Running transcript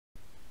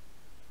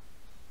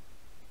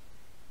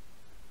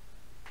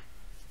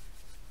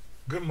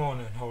Good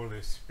morning,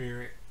 Holy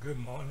Spirit. Good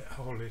morning,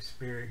 Holy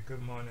Spirit.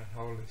 Good morning,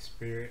 Holy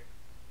Spirit.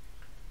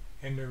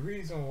 And the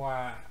reason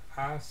why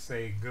I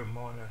say good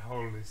morning,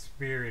 Holy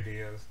Spirit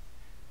is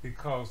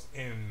because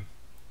in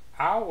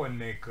our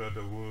neck of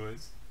the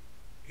woods,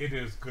 it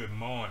is good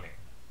morning.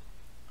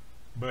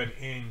 But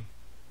in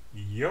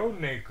your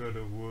neck of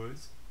the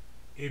woods,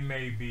 it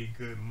may be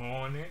good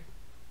morning,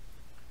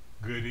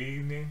 good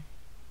evening,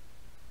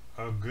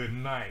 or good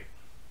night.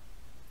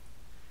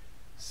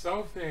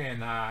 Sophie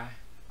and I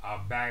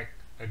are back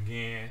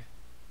again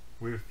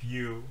with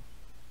you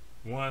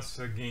once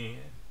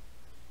again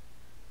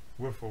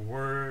with a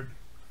word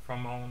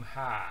from on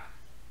high,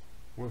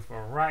 with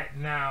a right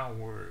now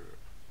word,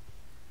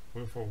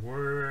 with a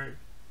word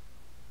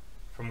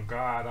from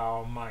God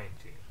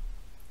Almighty.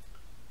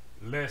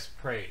 Let's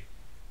pray.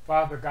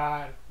 Father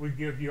God, we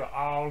give you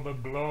all the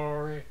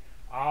glory,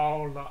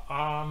 all the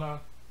honor,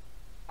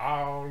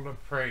 all the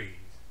praise.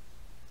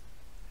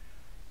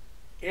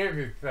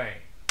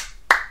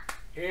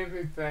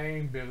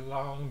 Everything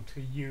belongs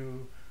to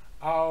you.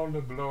 All the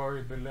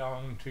glory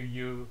belongs to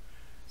you.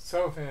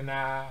 Sophie and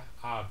I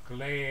are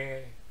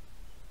glad,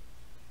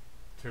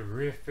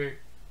 terrific,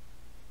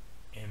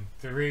 and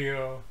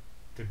thrilled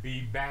to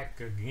be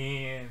back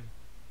again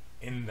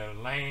in the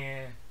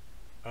land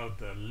of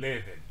the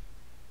living.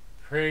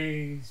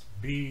 Praise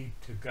be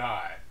to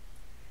God.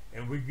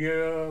 And we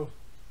give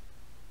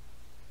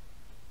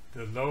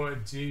the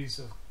Lord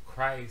Jesus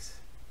Christ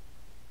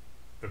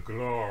the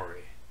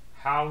glory.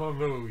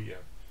 Hallelujah.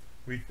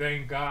 We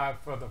thank God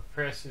for the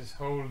precious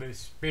Holy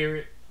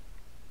Spirit.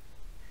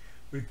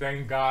 We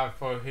thank God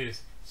for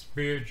his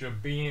spiritual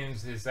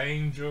beings, his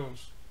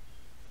angels,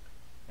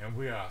 and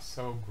we are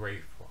so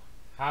grateful.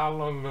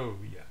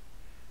 Hallelujah.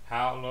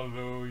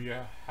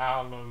 Hallelujah.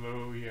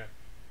 Hallelujah.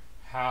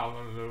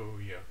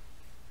 Hallelujah.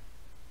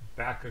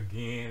 Back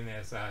again,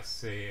 as I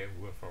said,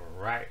 with a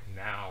right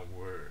now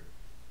word.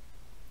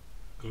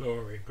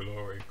 Glory,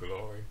 glory,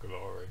 glory,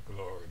 glory,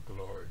 glory,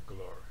 glory,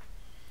 glory.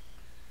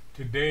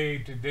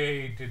 Today,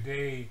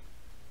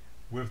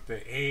 with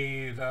the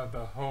aid of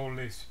the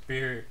Holy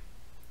Spirit,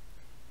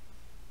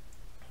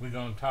 we're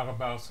going to talk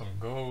about some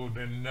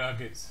golden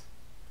nuggets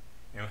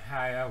and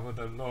however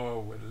the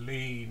Lord would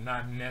lead,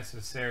 not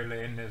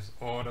necessarily in this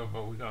order,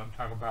 but we're going to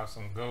talk about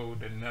some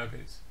golden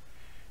nuggets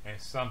and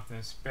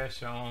something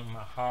special on my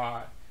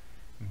heart.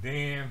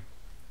 Then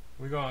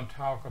we're going to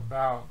talk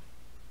about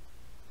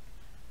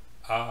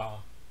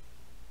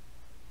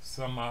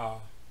some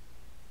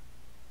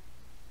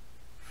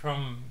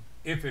from,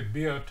 if it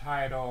be a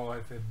title or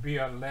if it be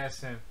a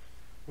lesson,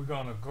 we're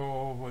going to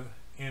go over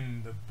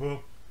in the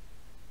book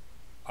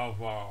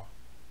of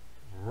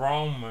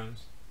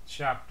Romans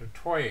chapter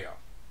 12.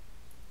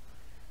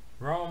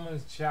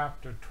 Romans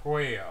chapter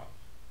 12.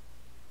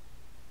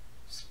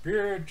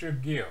 Spiritual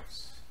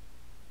gifts,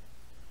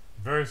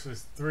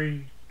 verses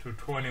 3 to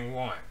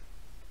 21.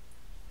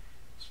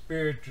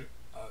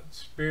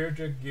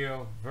 Spiritual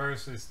gift,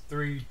 verses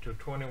 3 to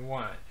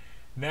 21.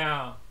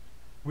 Now,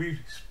 we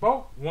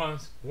spoke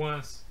once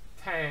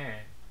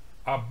time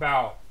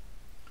about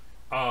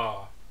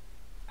out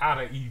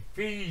of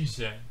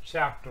Ephesians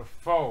chapter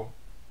 4,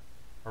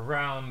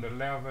 around the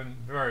 11th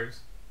verse,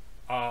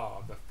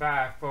 the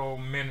fivefold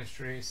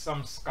ministry.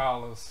 Some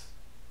scholars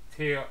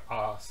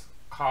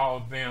call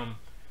them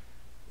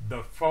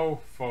the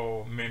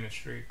fourfold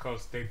ministry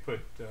because they put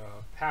the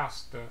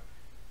pastor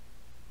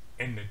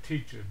and the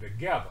teacher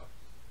together.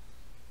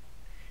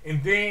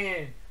 And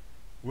then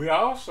we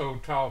also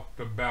talked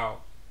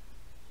about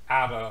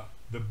out of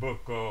the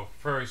book of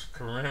 1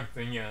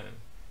 Corinthians,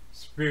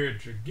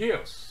 spiritual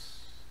gifts,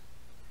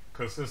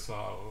 because it's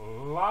a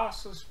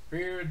lot of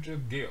spiritual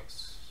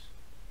gifts,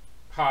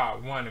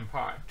 part 1 and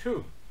part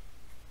 2.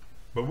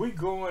 But we're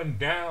going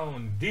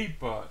down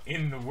deeper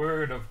in the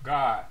Word of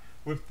God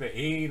with the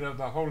aid of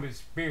the Holy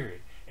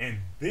Spirit, and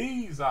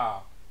these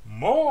are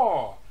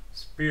more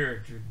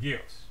spiritual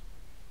gifts.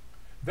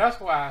 That's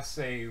why I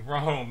say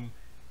Rome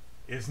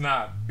is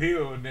not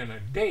built in a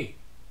day.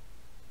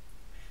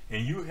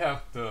 And you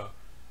have to,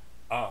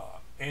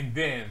 and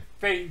then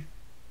faith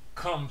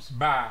comes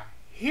by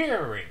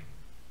hearing,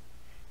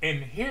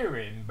 and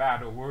hearing by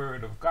the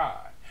word of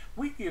God.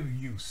 We give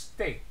you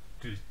steak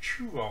to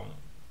chew on.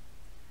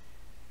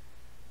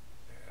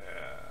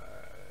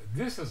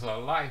 This is a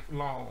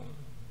lifelong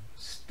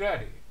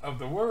study of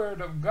the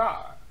word of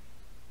God.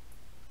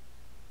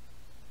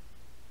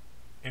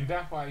 And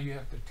that's why you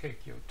have to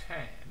take your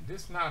time.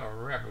 This is not a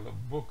regular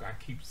book, I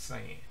keep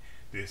saying.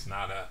 This is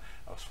not a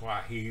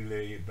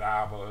Swahili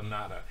Bible,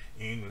 not an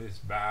English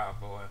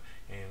Bible,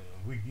 and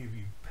we give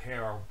you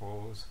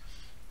parables,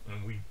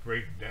 and we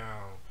break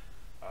down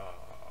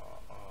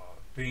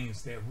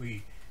things that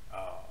we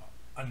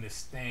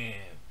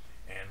understand,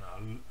 and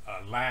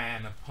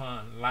line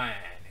upon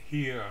line,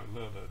 here a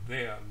little,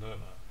 there a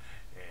little,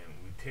 and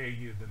we tell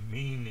you the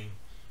meaning,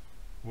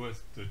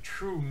 what the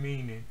true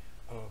meaning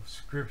of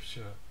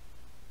Scripture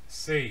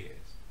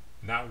says,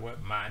 not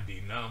what my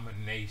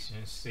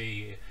denomination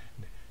said,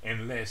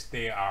 unless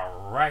they are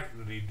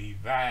rightly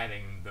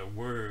dividing the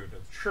word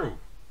of truth.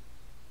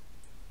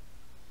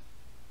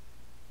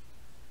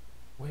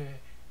 Well,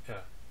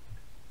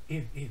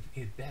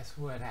 if that's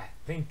what I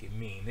think it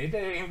means, it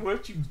ain't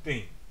what you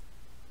think.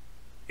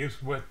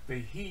 It's what the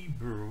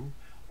Hebrew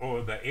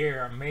or the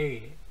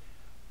Aramaic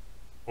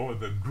or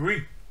the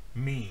Greek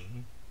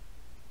mean,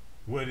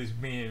 what is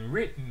being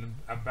written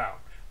about,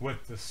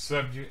 what the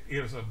subject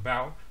is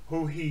about,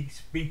 who he's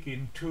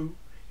speaking to,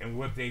 and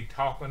what they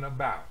talking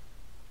about.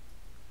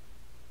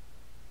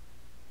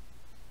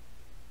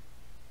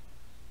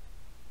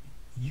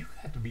 You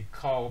got to be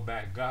called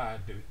by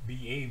God to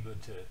be able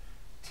to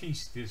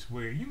teach this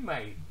word. You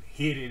might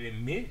hit it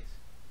and miss.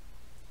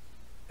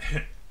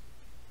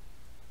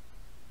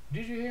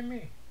 Did you hear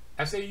me?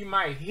 I say you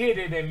might hit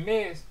it and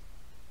miss.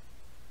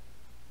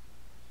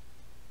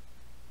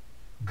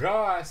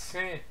 God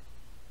sent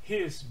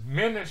his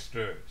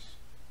ministers,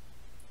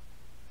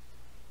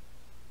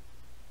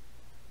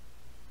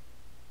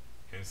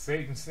 and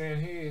Satan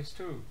sent his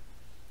too.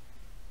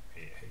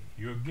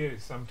 You'll get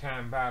it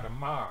sometime by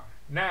tomorrow.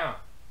 Now,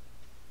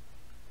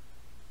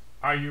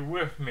 are you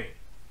with me?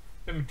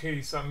 Let me tell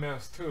you something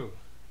else too.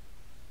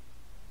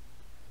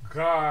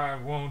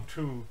 God wants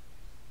to,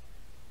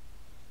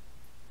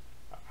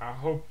 I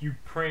hope you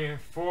praying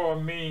for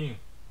me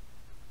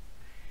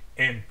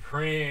and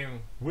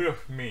praying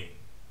with me.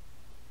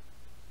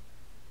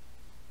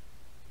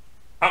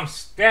 I'm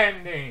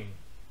standing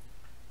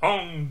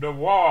on the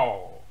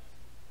wall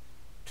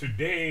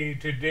today.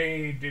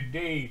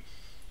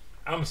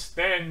 I'm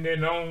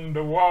standing on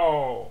the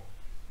wall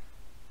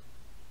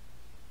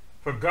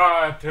for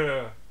God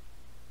to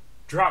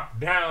drop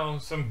down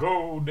some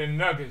golden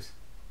nuggets,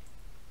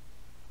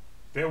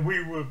 that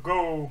we will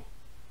go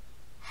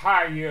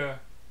higher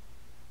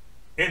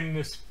in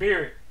the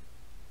spirit,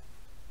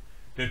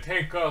 to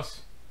take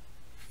us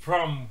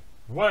from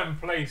one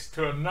place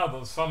to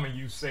another. Some of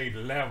you say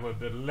level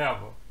to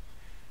level,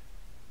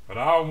 but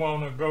I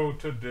want to go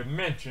to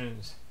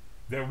dimensions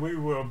that we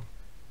will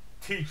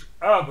teach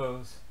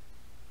others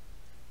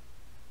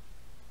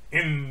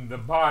in the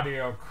body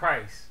of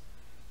Christ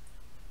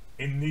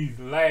in these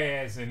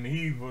last and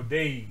evil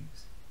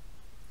days,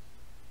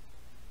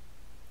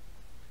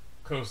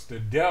 because the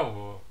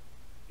devil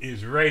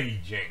is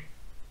raging.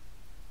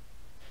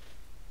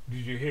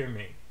 Did you hear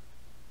me?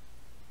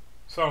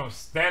 So I'm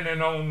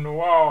standing on the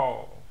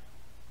wall,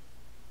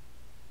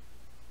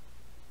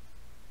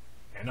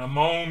 and I'm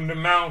on the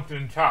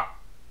mountaintop.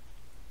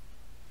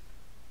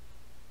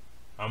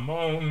 I'm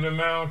on the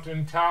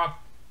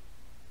mountaintop,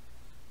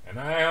 and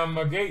I am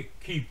a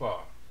gatekeeper.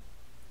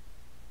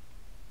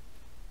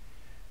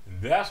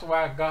 That's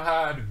why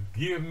God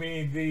give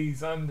me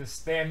these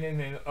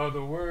understanding of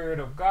the word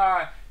of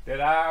God,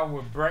 that I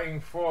would bring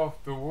forth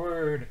the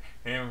word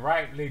and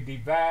rightly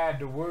divide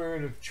the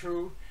word of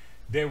truth,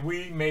 that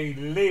we may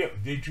live.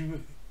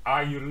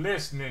 Are you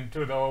listening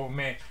to the old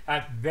man?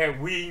 That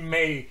we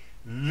may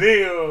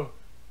live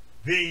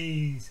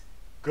these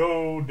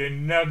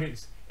golden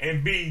nuggets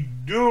and be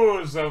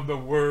doers of the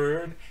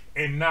word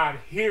and not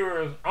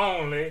hearers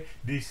only,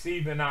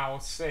 deceiving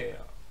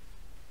ourselves.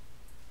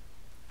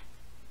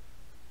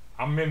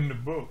 I'm in the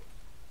book.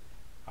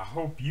 I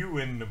hope you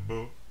in the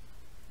book.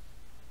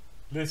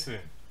 Listen,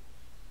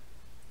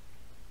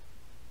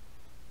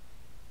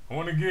 I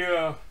want to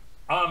give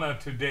honor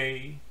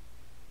today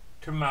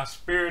to my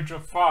spiritual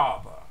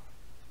father,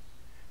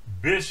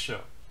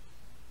 Bishop,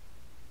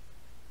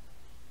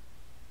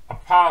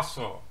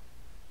 Apostle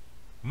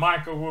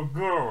Michael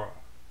Wagura,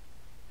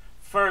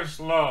 First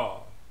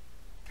Love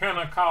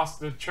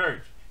Pentecostal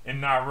Church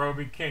in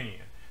Nairobi,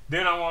 Kenya.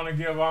 Then I want to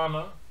give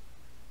honor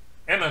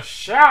and a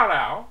shout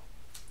out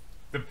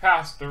to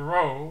Pastor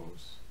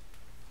Rose,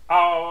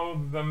 all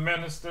the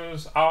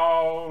ministers,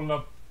 all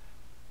the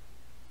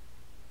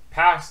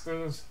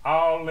pastors,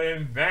 all the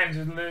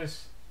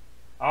evangelists,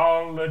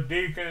 all the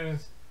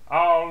deacons,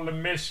 all the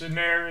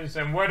missionaries,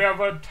 and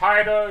whatever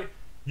title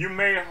you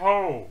may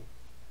hold.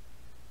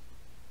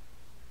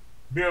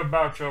 Be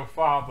about your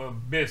Father's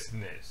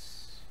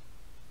business.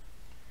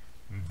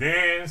 And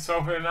then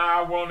Sophie and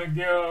I want to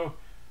give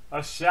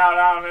a shout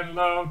out and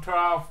love to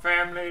our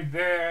family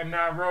there in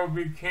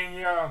Nairobi,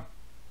 Kenya.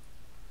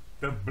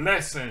 The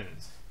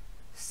blessings.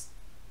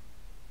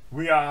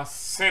 We are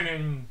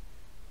sending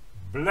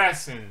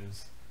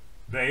blessings,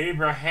 the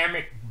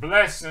Abrahamic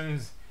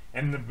blessings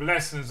and the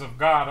blessings of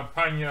God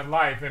upon your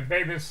life. And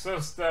baby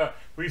sister,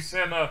 we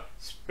send a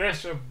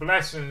special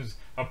blessings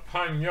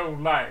upon your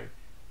life.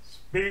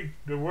 Speak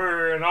the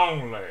word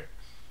only.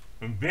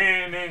 And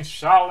then in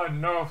Charlotte,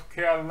 North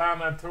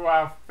Carolina, to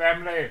our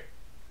family,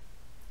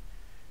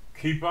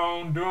 keep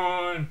on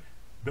doing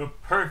the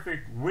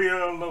perfect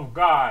will of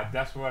God.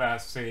 That's what I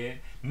said.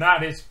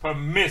 Not his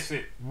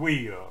permissive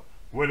will.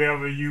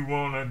 Whatever you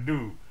want to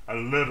do, a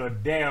little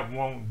dab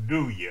won't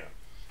do you.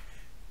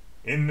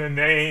 In the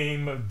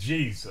name of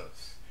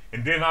Jesus.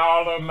 And then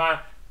all of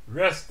my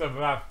rest of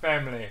my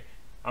family,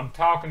 I'm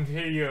talking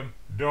to your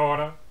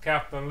daughter,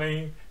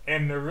 Kathleen,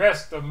 and the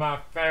rest of my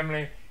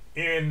family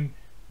in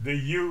the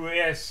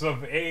U.S.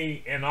 of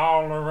A. and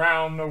all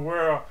around the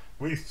world.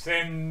 We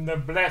send the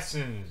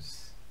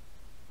blessings.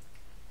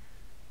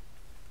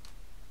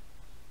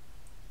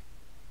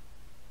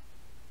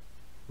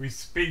 We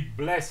speak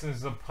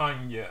blessings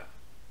upon you.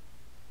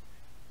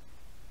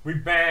 We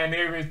ban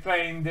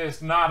everything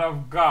that's not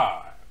of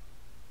God.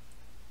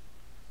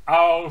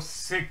 All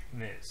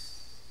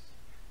sickness,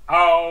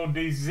 all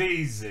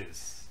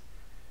diseases.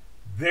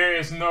 There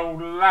is no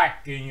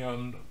lack in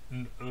your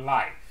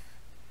life.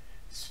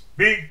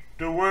 Speak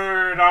the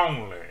word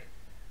only.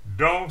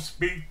 Don't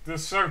speak the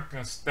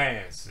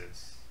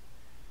circumstances.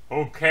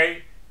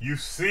 Okay? You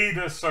see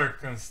the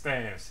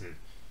circumstances.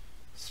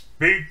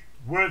 Speak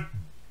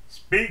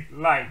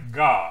like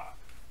God.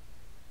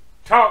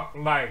 Talk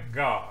like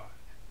God.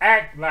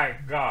 Act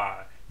like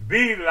God.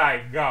 Be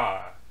like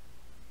God.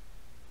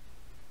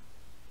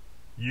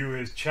 You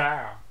his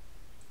child,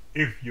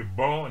 if you're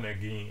born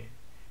again.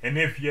 And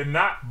if you're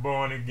not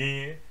born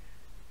again,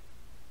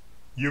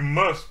 you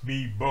must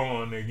be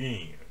born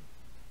again.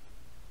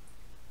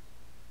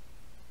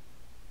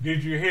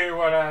 Did you hear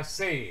what I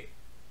said?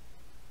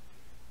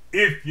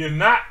 If you're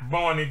not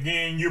born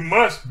again, you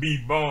must be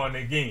born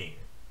again.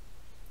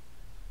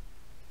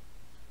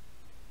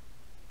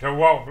 To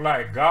walk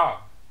like God.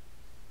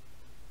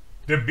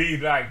 To be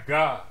like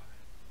God.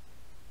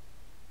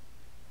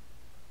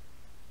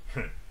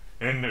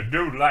 And to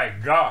do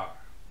like God.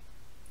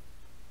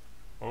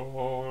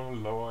 Oh,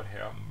 Lord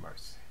have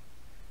mercy.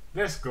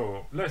 Let's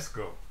go.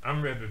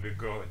 I'm ready to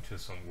go into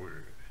some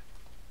word.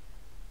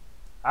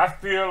 I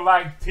feel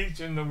like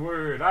teaching the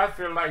word. I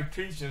feel like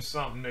teaching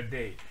something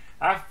today.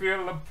 I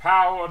feel the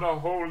power of the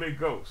Holy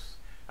Ghost.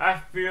 I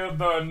feel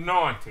the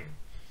anointing.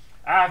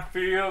 I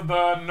feel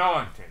the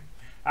anointing.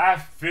 I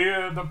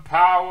feel the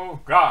power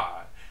of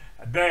God.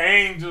 The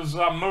angels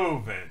are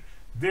moving.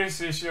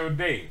 This is your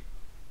day.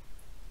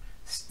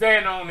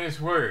 Stand on his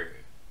word.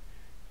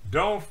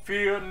 Don't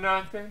feel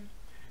nothing.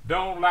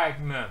 Don't like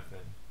nothing.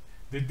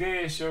 The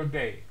day is your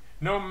day.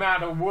 No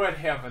matter what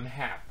haven't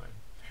happened.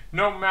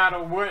 No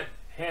matter what,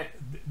 it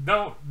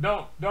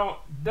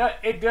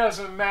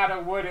doesn't matter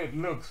what it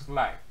looks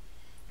like.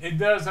 It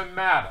doesn't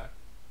matter.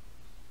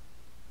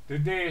 The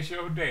day is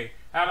your day.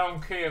 I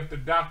don't care if the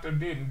doctor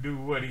didn't do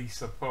what he's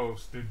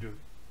supposed to do.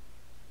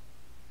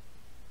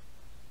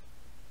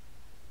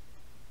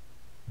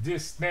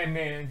 Just stand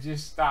there and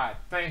just start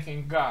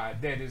thanking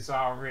God that it's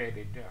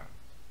already done.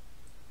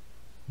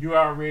 You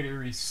already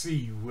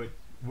receive what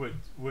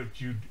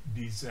you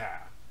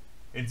desire.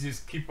 And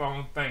just keep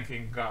on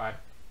thanking God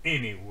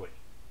anyway.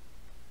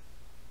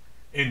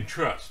 And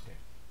trusting.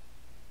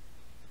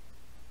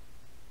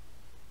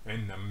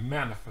 And the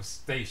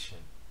manifestation,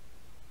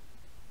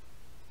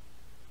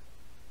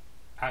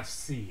 I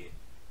see it,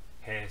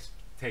 has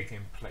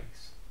taken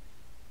place.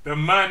 The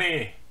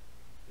money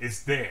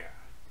is there.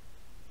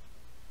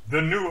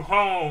 The new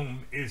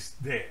home is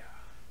there.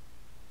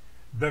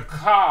 The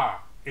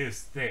car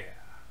is there.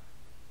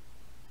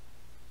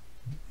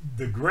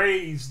 The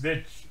grades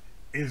that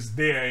is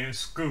there in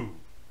school.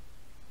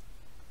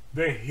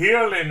 The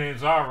healing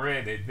is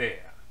already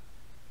there.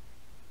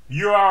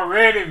 You're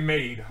already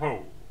made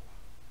whole.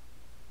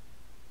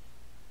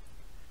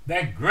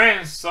 That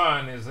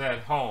grandson is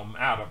at home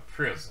out of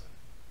prison.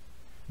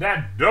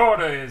 That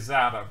daughter is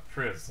out of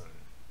prison.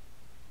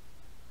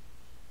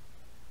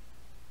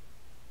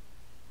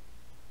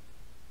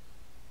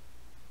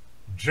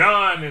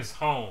 John is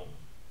home.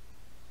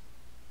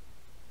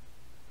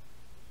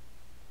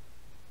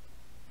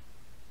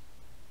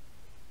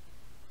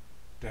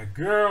 The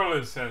girl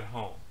is at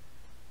home.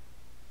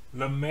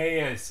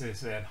 Lemmaeus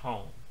is at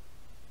home.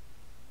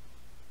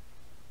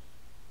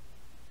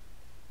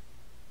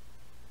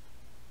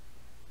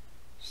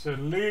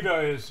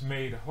 Selita is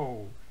made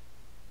whole.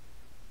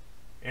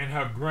 And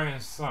her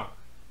grandson.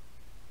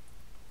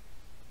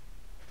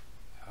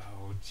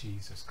 Oh,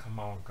 Jesus, come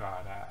on,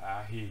 God,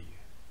 I hear you.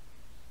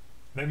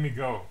 Let me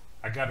go.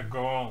 I got to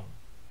go on.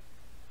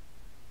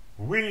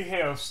 We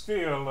have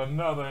still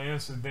another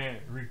incident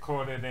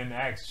recorded in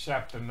Acts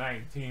chapter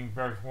 19,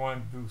 verse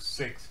 1 through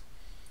 6.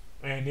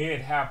 And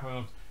it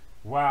happened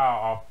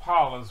while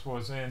Apollos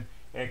was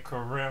at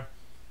Corinth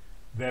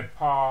that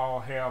Paul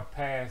had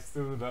passed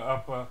through the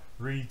upper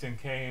region,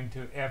 came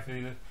to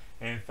Ephesus,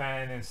 and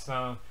finding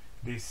some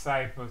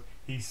disciples,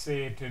 he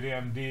said to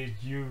them, "Did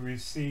you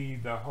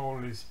receive the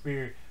Holy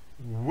Spirit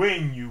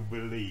when you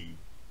believed?"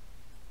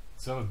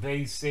 So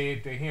they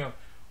said to him,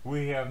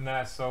 "We have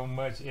not so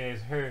much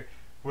as heard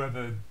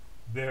whether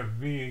there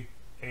be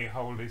a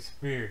Holy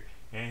Spirit."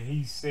 And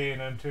he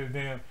said unto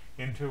them,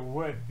 "Into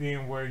what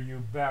then were you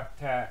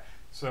baptized?"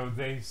 So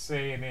they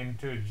said,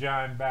 "Into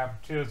John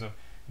baptism."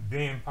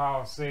 Then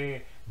Paul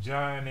said,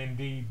 "John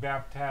indeed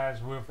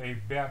baptized with a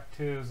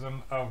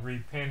baptism of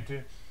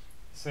repentance,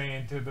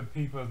 saying to the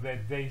people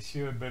that they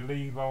should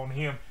believe on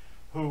him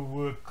who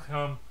would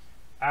come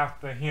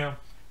after him,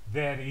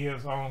 that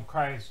is, on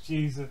Christ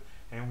Jesus.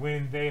 And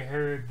when they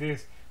heard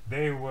this,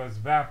 they was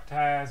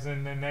baptized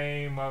in the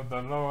name of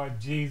the Lord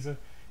Jesus.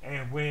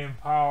 And when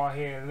Paul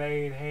had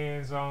laid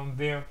hands on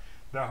them,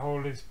 the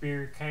Holy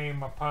Spirit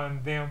came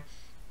upon them,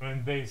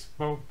 and they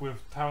spoke with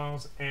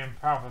tongues and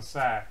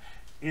prophesied.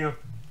 If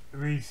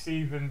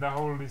receiving the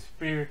Holy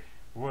Spirit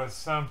was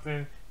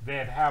something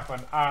that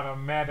happened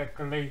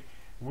automatically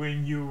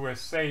when you were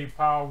saved,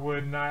 Paul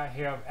would not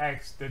have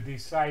asked the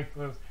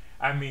disciples,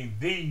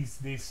 these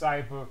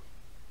disciples,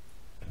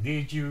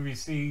 did you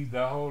receive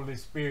the Holy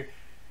Spirit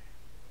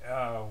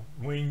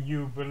when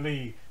you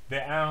believe?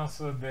 The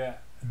answer the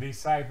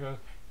disciples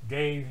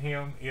gave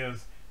him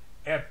is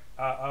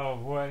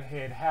of what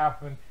had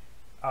happened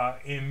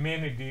in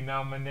many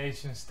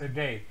denominations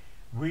today.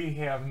 We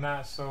have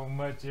not so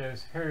much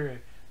as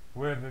heard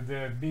whether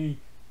there be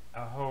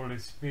a Holy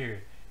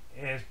Spirit.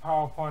 As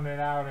Paul pointed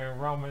out in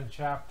Romans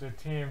chapter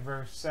 10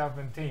 verse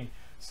 17,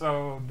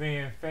 so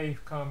then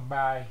faith comes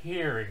by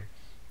hearing,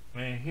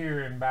 and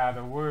hearing by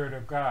the word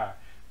of God.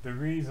 The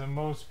reason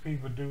most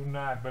people do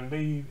not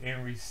believe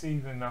in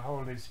receiving the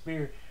Holy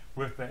Spirit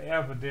with the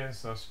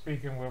evidence of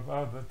speaking with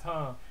other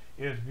tongues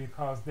is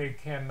because they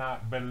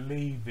cannot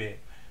believe it.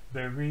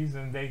 The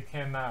reason they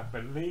cannot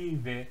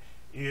believe it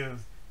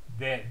is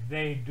that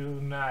they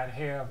do not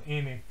have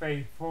any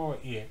faith for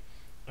it.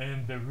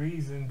 And the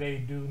reason they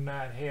do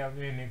not have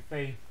any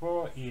faith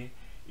for it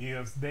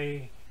is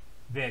that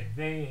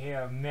they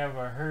have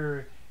never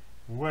heard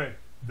what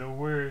the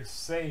words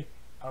say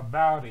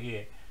about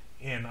it.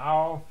 In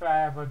all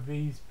 5 of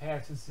these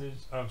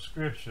passages of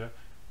Scripture,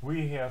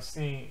 we have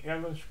seen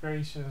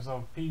illustrations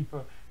of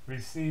people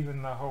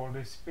receiving the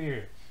Holy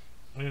Spirit.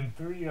 In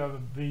 3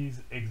 of these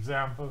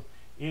examples,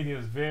 it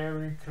is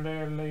very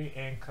clearly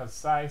and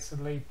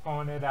concisely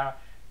pointed out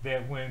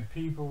that when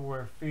people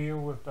were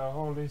filled with the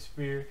Holy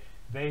Spirit,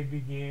 they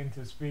began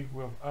to speak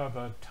with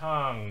other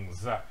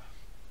tongues.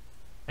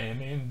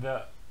 And in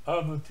the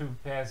other 2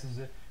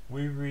 passages,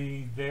 we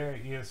read there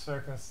is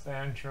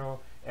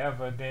circumstantial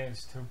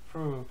evidence to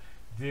prove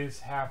this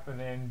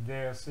happened in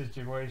their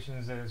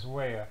situations as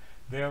well.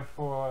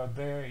 Therefore,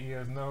 there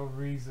is no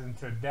reason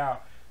to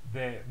doubt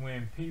that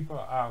when people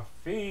are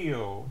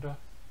filled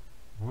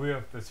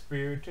with the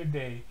Spirit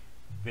today,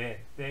 that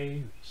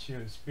they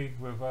should speak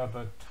with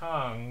other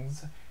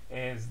tongues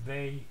as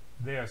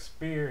their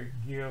spirit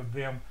give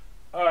them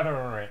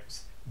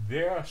utterance.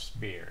 Their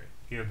spirit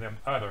give them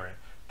utterance.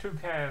 2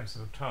 kinds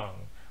of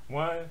tongues.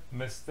 One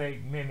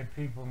mistake many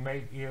people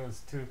make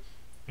is to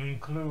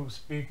include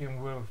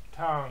speaking with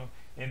tongues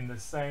in the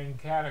same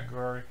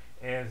category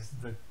as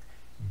the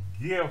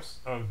gifts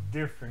of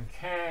different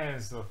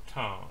kinds of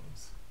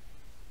tongues.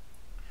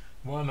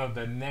 One of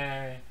the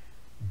 9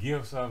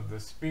 gifts of the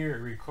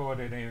Spirit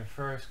recorded in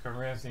 1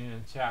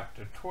 Corinthians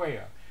chapter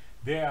 12.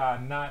 They are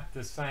not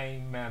the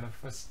same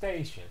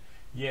manifestation,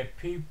 yet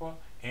people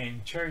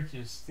and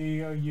churches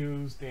still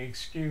use the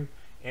excuse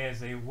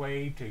as a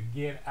way to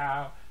get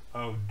out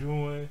of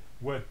doing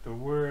what the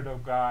Word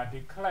of God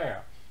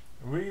declares.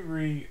 We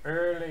read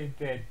early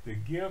that the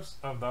gifts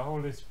of the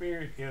Holy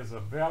Spirit is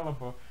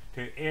available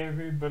to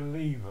every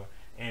believer,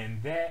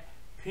 and that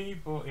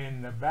people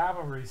in the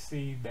Bible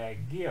received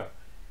that gift.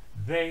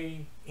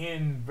 They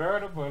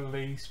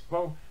invariably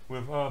spoke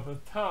with other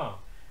tongues.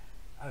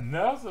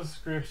 Another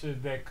scripture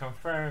that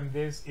confirms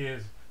this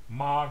is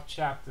Mark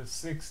chapter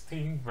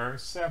 16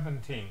 verse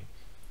 17,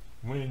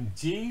 when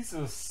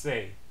Jesus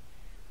said,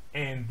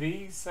 and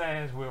these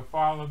signs will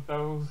follow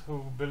those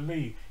who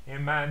believe.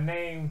 In my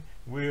name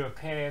will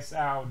cast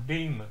out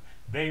demons.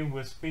 They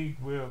will speak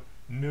with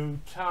new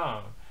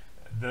tongues.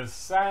 The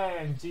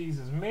sign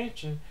Jesus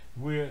mentioned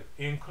will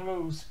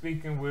include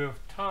speaking with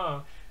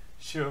tongues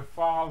should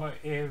follow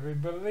every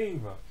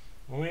believer.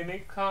 When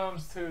it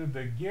comes to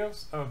the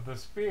gifts of the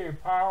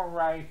Spirit, Paul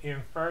writes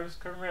in 1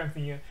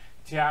 Corinthians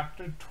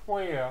chapter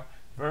 12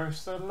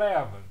 verse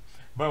 11,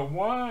 but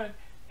one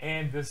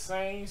and the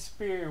same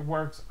Spirit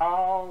works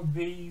all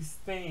these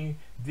things,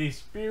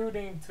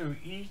 disputing to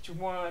each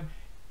one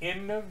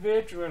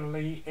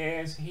individually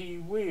as he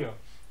will.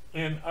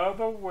 In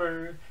other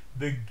words,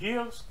 the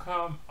gifts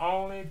come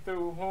only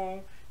through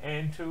whom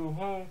and to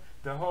whom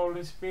the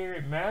Holy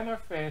Spirit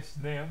manifests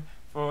them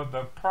for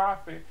the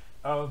profit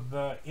of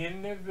the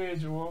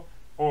individual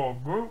or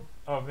group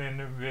of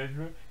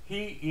individuals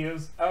he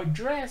is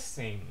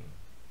addressing.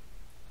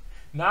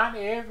 Not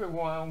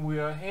everyone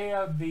will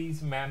have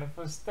these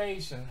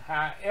manifestations.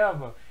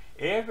 However,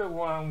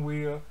 everyone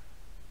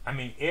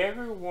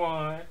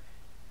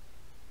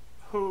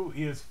who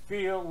is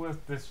filled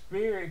with the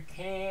Spirit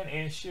can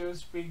and should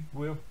speak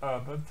with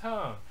other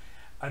tongues.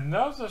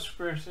 Another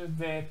scripture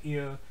that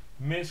is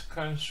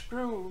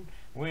misconstrued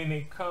when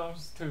it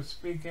comes to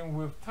speaking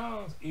with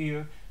tongues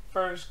is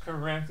 1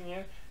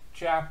 Corinthians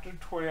chapter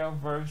 12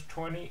 verse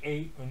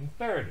 28 and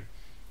 30.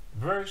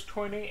 Verse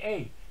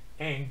 28,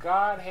 and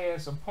God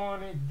has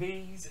appointed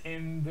these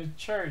in the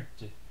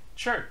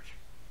church.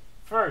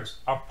 First,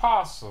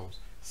 apostles.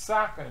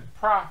 Second,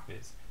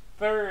 prophets.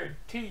 Third,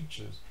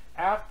 teachers.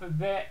 After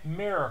that,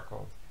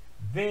 miracles.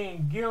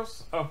 Then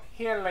gifts of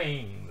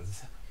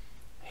healings,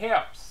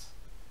 helps,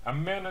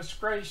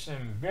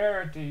 administration,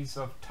 varieties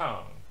of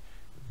tongues.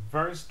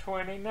 Verse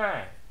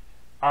 29,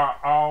 Are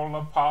all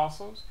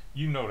apostles?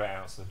 You know the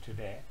answer to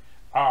that.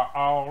 Are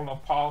all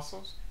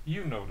apostles?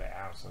 You know the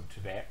answer to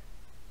that.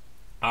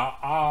 Are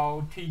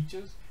all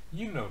teachers?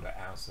 You know the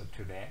answer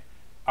to that.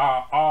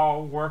 Are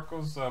all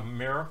workers of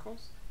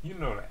miracles? You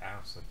know the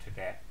answer to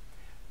that.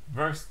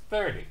 Verse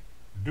 30.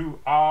 Do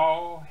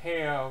all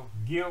have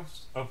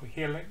gifts of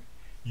healing?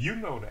 You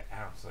know the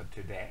answer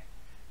to that.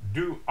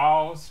 Do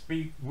all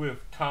speak with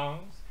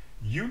tongues?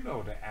 You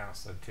know the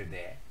answer to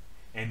that.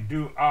 And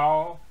do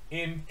all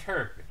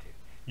interpret it?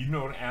 You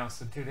know the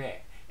answer to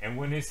that. And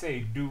when they say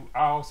do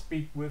all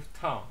speak with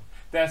tongues,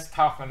 that's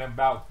talking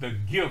about the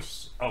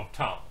gifts of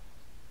tongues.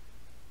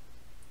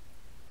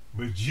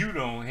 But you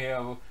don't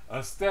have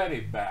a study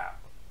Bible.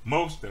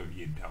 Most of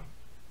you don't.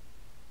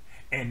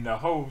 And the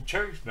whole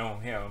church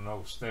don't have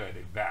no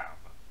study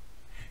Bible.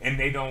 And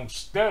they don't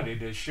study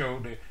to show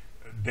that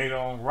they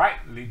don't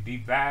rightly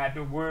divide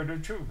the word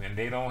of truth. And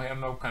they don't have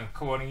no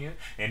concordance,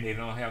 and they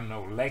don't have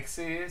no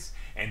lexis,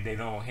 and they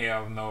don't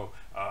have no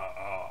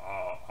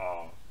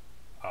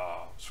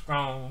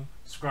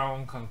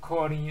strong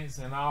concordance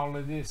and all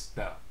of this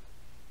stuff.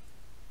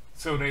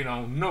 So they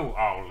don't know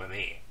all of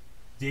that.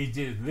 They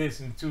just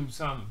listen to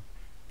some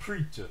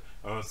preacher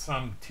or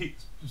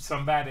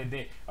somebody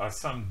that, or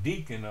some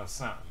deacon or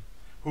something,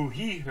 who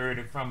he heard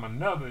it from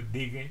another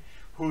deacon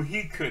who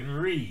he couldn't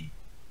read.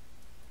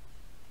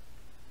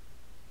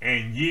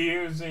 And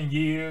years and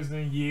years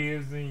and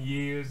years and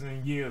years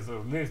and years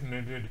of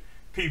listening to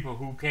people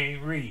who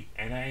can't read.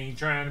 And I ain't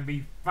trying to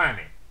be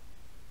funny.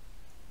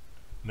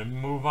 Let me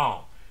move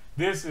on.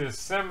 This is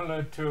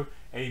similar to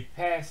a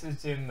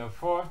passage in the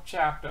 4th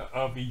chapter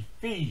of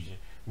Ephesians,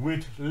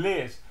 which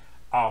lists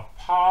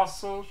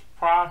apostles,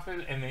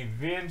 prophets, and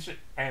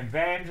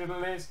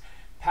evangelists,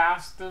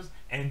 pastors,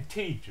 and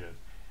teachers.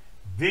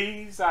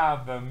 These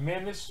are the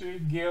ministry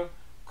gifts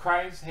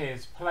Christ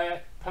has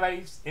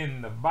placed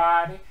in the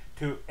body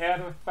to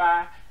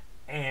edify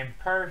and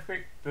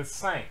perfect the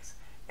saints,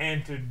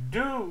 and to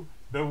do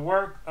the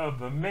work of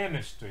the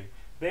ministry.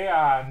 They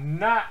are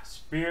not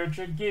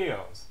spiritual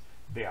gifts,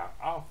 they are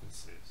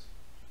offices.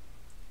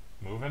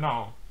 Moving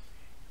on.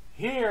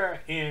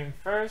 Here in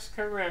 1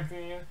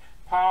 Corinthians,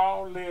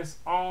 Paul lists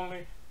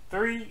only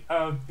 3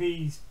 of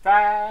these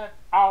 5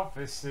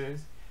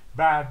 offices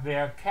by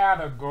their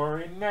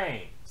category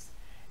names.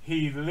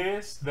 He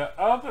lists the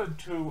other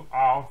 2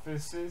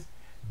 offices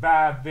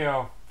by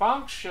their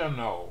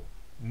functional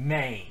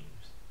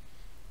names,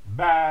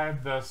 by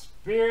the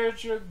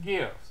spiritual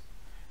gifts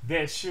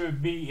that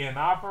should be in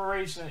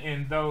operation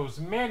in those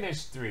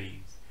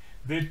ministries.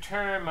 The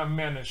term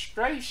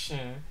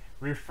administration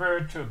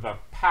refers to the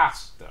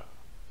pastor,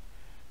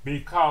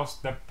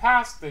 because the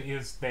pastor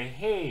is the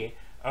head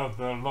of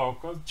the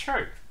local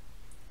church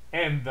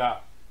and the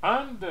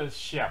under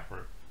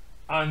shepherd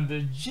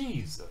under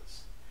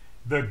Jesus,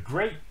 the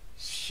great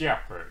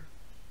shepherd.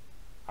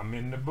 I'm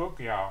in the book,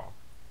 y'all.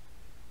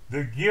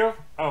 The gift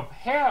of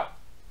help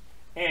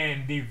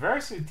and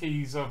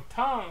diversities of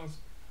tongues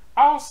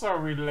also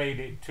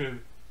related to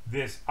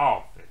this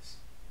office.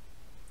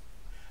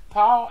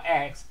 Paul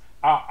asks,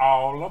 are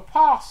all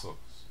apostles?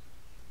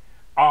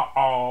 Are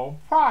all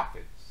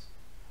prophets?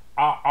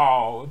 Are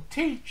all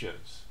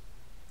teachers?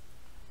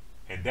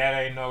 And that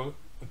ain't no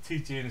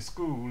teacher in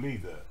school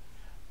either.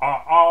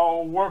 Are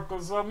all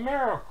workers of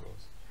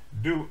miracles?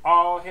 Do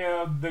all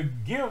have the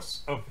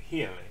gifts of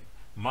healing?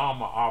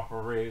 Mama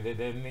operated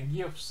in the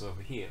gifts of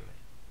healing.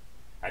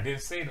 I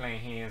didn't say lay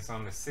hands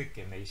on the sick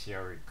and they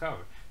shall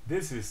recover.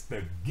 This is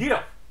the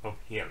gift of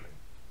healing.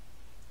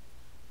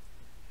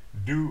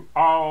 Do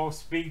all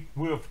speak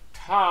with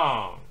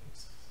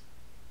tongues?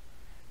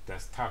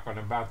 That's talking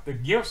about the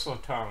gifts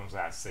of tongues,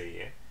 I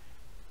said.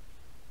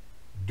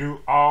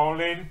 Do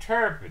all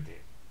interpret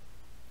it?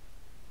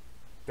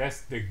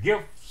 That's the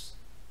gifts.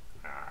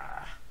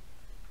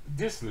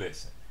 Just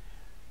listen.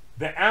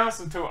 The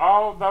answer to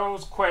all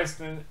those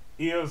questions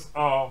is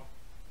of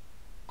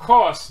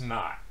course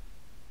not.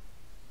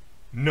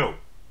 No.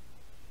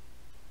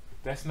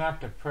 That's not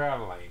the prayer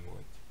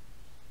language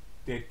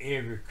that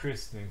every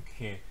Christian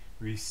can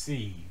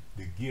receive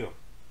the gift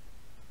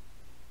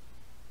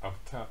of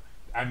tongue.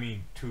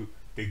 To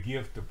the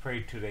gift to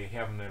pray to their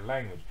heavenly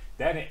language.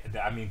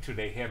 To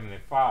their heavenly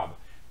Father.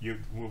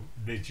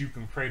 That you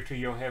can pray to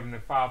your heavenly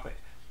Father,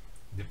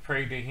 to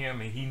pray to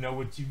Him, and He know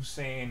what you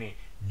saying, and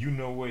you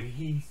know what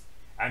He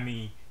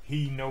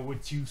know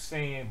what you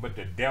saying, but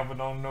the devil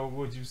don't know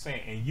what you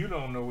saying, and you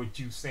don't know what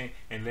you saying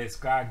unless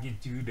God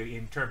get you the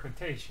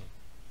interpretation.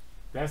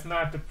 That's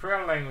not the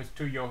prayer language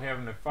to your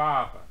heavenly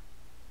Father.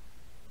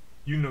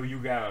 You know you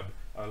got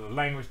a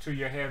language to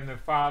your heavenly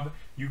Father.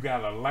 You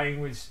got a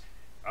language.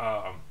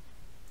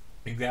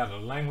 You got a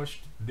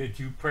language that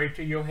you pray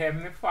to your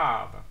heavenly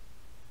Father.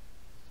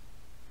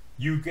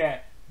 You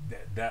got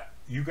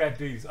you got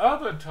these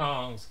other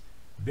tongues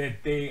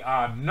that they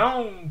are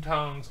known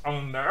tongues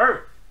on the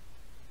earth.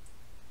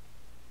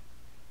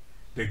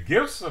 The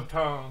gifts of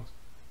tongues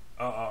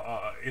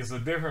is a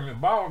different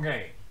ball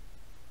game.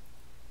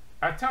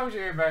 I told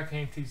you everybody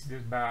can't teach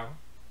this Bible.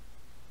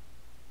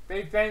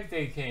 They think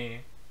they can,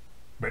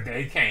 but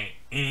they can't.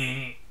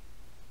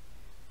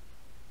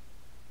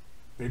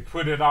 They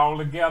put it all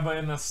together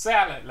in a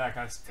salad, like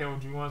I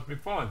told you once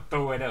before, and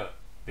throw it up.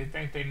 They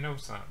think they know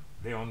something.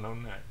 They don't know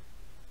nothing.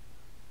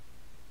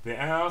 The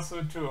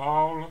answer to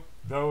all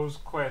those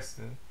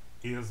questions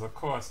is, of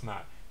course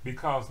not,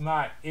 because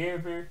not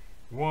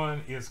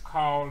everyone is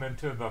called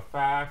into the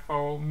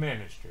fivefold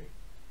ministry,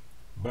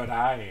 but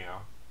I am.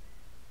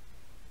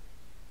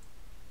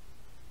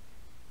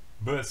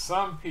 But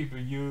some people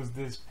use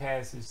this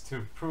passage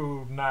to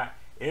prove not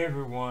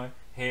everyone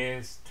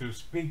has to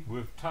speak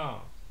with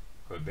tongues,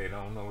 because they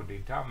don't know what they're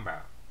talking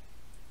about.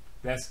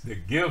 That's the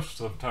gifts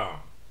of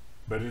tongues,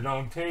 but it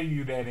don't tell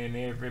you that in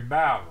every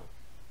Bible.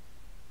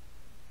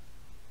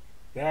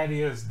 That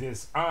is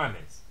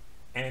dishonest,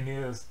 and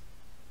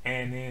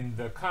in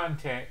the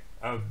context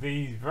of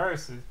these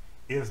verses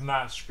is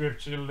not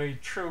scripturally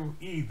true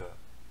either.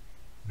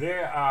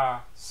 There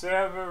are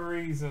several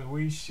reasons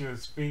we should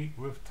speak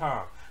with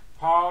tongues.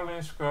 Paul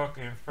instructs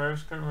in 1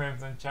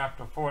 Corinthians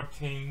chapter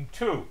 14,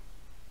 2.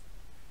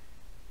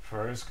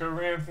 1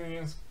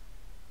 Corinthians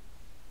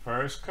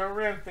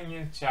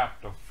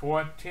chapter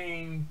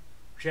 14,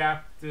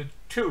 chapter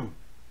 2.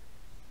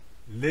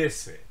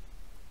 Listen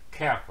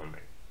carefully.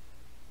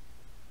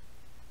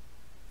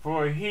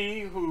 For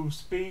he who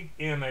speaks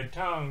in a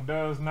tongue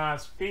does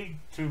not speak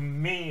to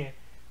men,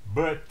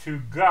 but to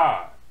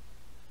God.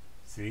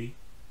 See?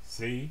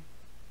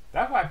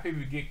 That's why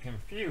people get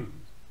confused.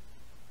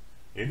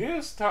 It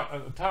is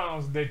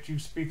tongues that you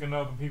speak in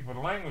other people's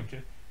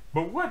languages,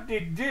 but what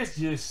did this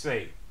just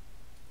say?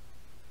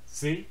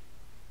 See?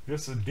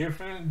 This is a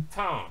different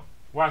tongue.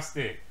 Watch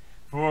this.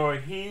 For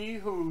he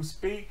who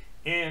speaks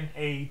in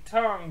a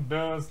tongue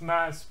does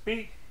not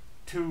speak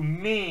to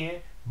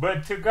men,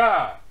 but to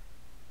God.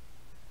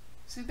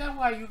 See, that's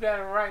why you got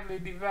to rightly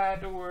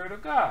divide the word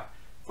of God.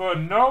 For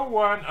no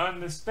one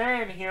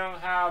understand him,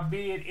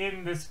 howbeit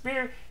in the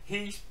spirit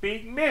he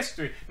speak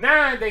mystery.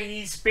 Now that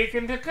he's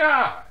speaking to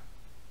God.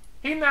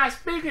 He's not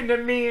speaking to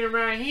men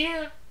around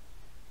here.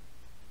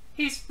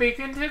 He's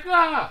speaking to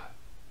God.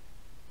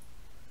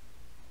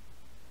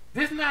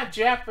 This is not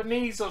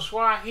Japanese or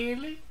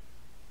Swahili.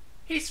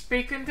 He's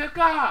speaking to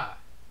God.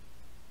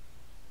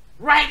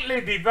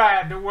 Rightly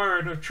divide the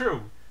word of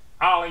truth.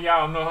 All of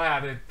y'all know how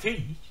to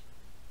teach.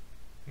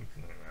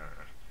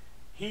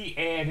 He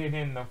added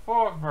in the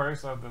 4th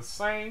verse of the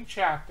same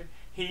chapter,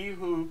 he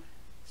who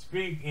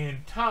speak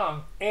in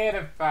tongue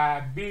edify,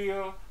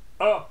 build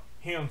up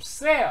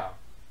himself.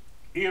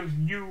 If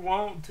you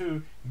want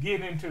to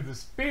get into the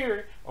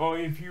spirit, or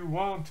if you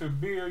want to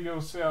build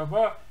yourself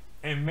up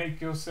and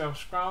make yourself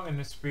strong in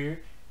the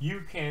spirit,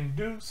 you can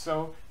do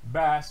so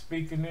by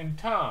speaking in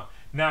tongue.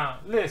 Now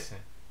listen,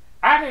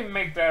 I didn't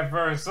make that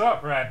verse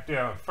up right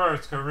there, 1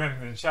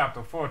 Corinthians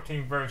chapter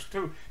 14 verse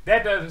 2.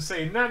 That doesn't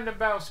say nothing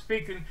about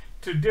speaking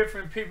to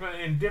different people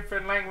in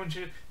different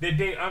languages that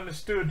they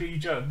understood to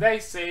each other. They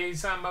say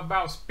something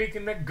about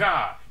speaking to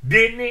God,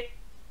 didn't it?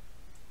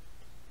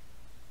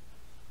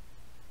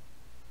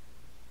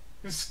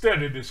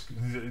 Study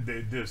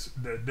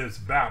this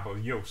Bible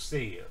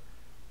yourself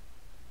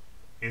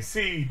and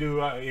see,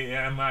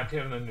 am I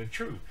telling the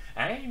truth?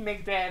 I ain't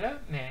make that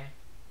up now.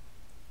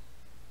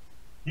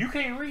 You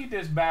can't read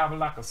this Bible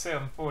like a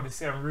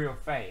 747 real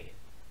fast.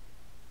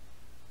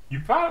 You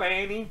probably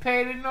ain't even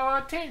paid it no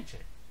attention,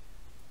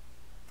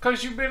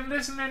 because you've been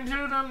listening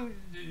to them.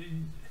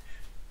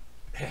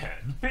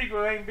 The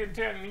people ain't been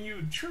telling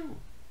you the truth.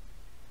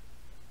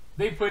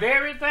 They put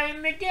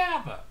everything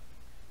together.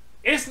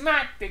 It's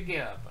not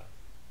together.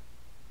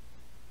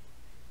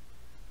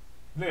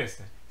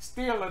 Listen,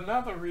 still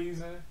another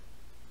reason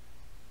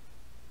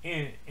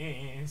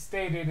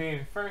stated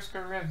in 1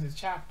 Corinthians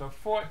chapter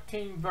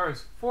 14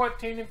 verse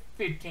 14 and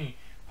 15.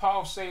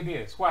 Paul say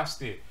this. Watch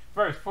this.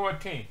 Verse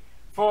 14.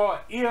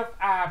 For if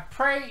I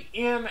pray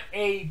in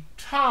a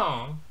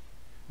tongue,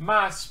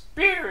 my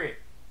spirit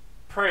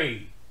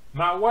pray.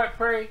 My what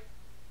pray?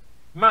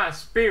 My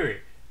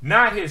spirit.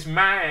 Not his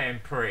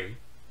mind pray.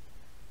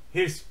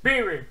 His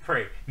spirit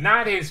pray,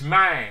 not his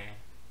mind.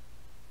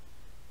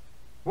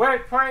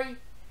 What pray?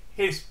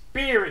 His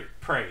spirit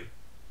pray.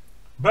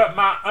 But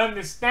my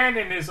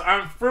understanding is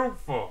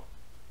unfruitful.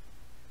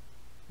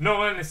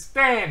 No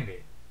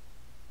understanding.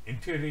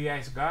 Until they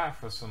ask God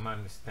for some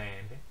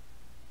understanding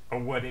or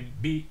what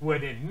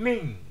it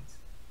means.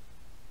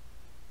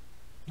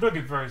 Look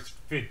at verse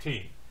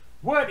 15.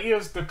 What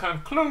is the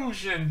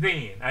conclusion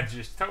then? I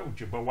just told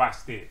you, but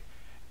watch this.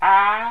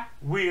 I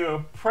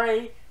will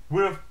pray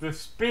with the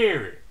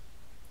Spirit,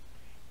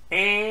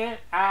 and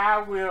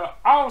I will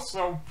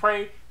also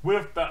pray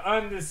with the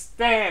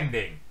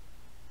understanding.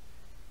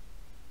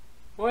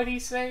 What did he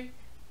say?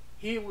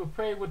 He will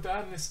pray with the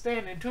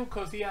understanding too,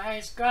 because he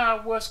asked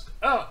God what's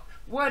up.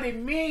 What it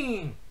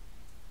mean?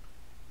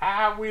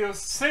 I will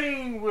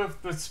sing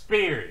with the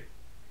Spirit.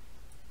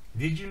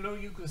 Did you know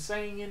you could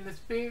sing in the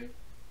Spirit?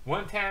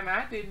 One time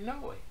I didn't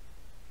know it.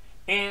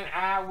 And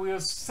I will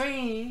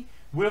sing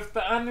with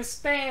the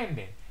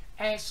understanding.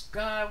 Ask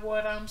God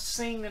what I'm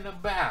singing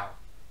about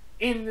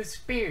in the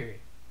Spirit.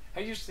 I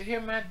used to hear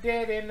my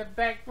daddy in the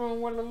back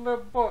room with a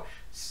little boy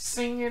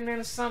singing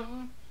in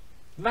something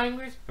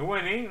language. It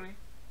wasn't English.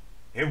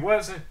 It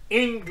wasn't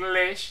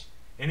English,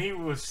 and he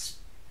was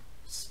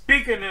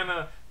speaking in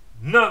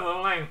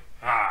another language.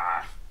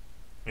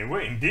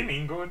 And didn't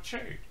even go to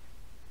church.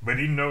 But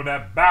he know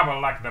that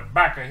Bible like the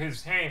back of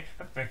his hand.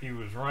 I think he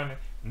was running.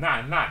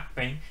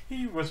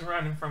 He was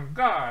running from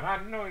God.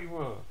 I know he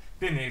was.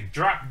 Then it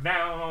dropped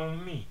down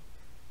on me.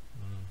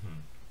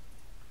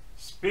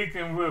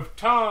 Speaking with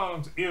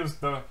tongues is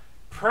the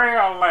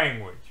prayer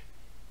language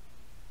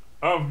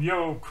of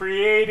your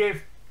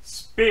creative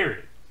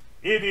spirit.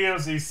 It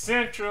is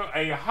essential,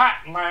 a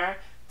hotline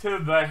to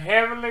the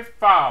Heavenly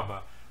Father,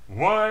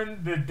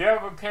 one the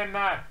devil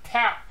cannot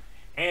tap,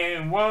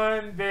 and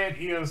one that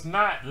is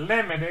not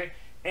limited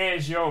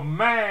as your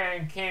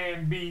mind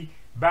can be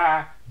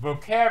by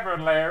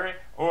vocabulary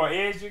or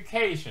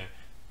education.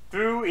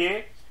 Through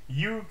it,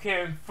 you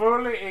can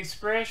fully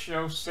express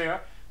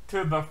yourself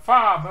to the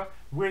Father,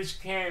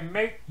 which can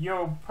make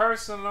your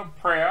personal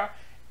prayer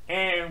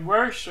and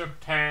worship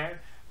time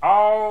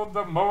all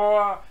the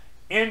more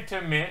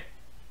intimate,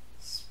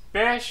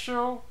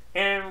 special,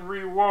 and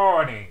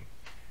rewarding.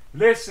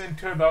 Listen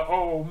to the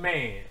old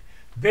man.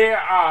 There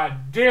are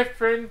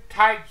different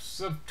types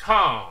of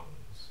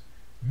tongues.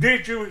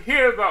 Did you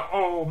hear the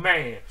old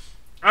man?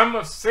 I'm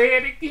going to say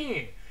it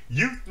again.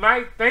 You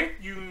might think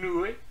you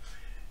knew it.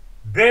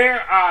 There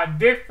are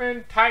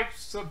different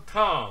types of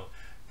tongues.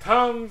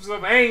 Tongues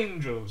of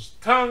angels,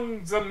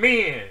 tongues of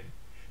men,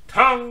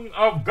 tongue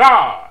of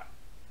God.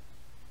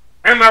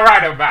 Am I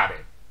right about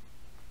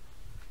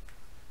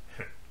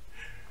it?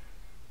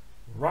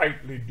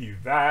 Rightly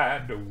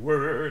divide the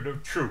word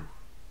of truth.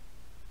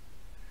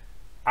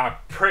 I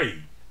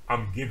pray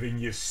I'm giving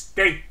you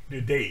steak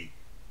today.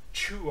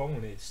 Chew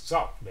on it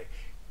softly.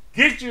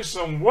 Get you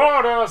some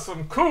water or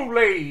some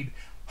Kool-Aid.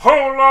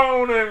 Hold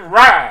on and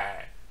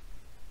ride.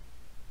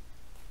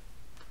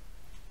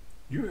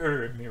 You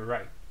heard me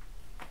right.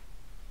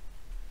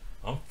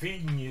 I'm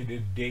feeding you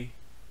today.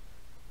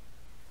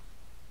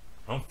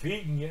 I'm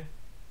feeding you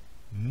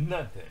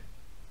nothing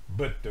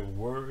but the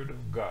Word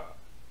of God.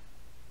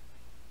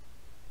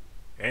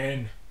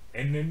 And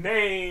in the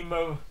name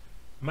of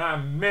my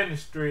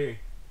ministry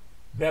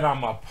that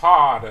I'm a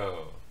part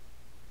of,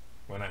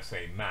 when I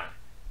say mine,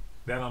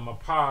 that I'm a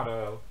part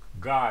of,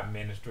 God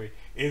ministry,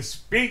 is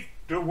Speak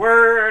the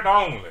Word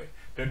Only.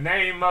 The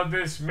name of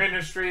this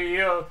ministry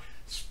is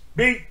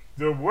Speak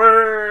the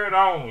Word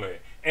Only.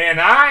 And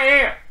I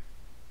am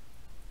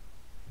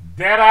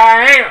that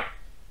I am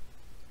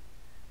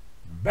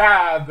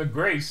by the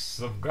grace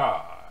of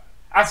God.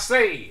 I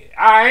say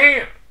I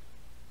am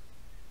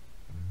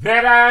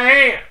that I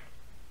am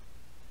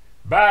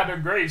by the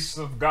grace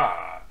of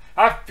God.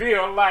 I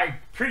feel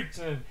like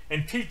preaching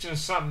and teaching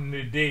something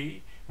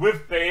today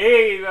with the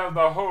aid of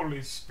the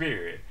Holy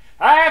Spirit.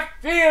 I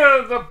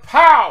feel the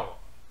power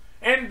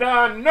and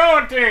the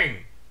anointing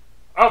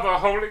of the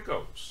Holy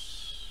Ghost.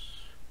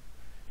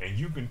 And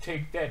you can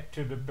take that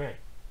to the bank.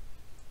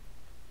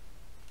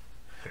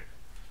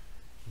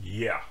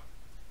 Yeah.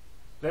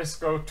 Let's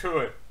go to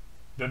it,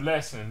 the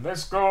lesson.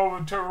 Let's go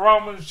over to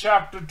Romans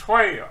chapter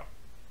 12.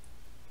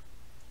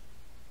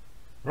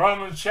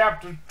 Romans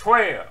chapter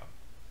 12.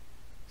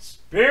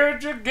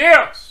 Spiritual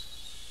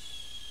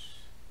gifts.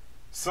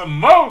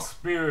 Some more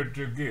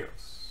spiritual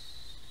gifts.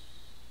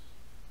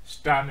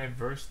 Starting at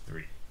verse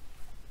 3.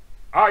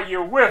 Are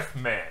you with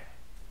me?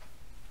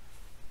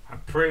 I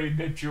pray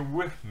that you're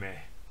with me.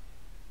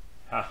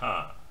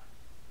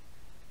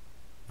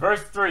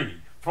 Verse 3.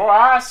 For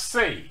I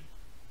say,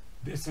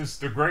 this is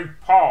the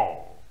great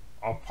Paul,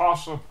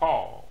 Apostle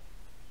Paul.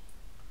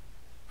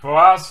 For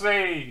I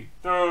say,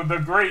 through the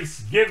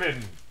grace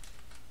given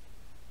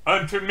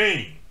unto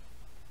me,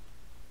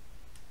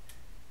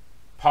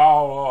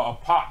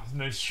 Paul,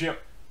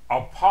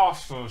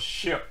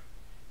 apostleship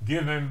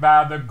given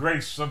by the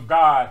grace of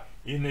God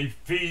in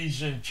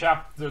Ephesians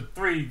chapter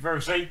 3,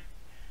 verse 8,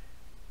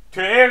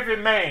 to every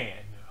man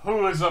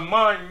who is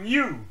among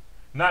you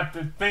not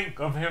to think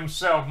of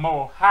himself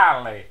more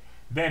highly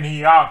than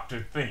he ought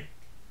to think.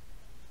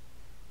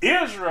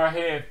 Israel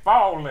had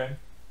fallen,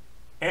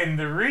 and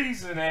the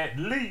reason, at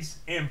least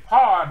in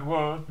part,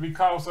 was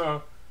because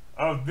of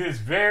this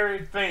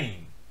very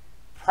thing,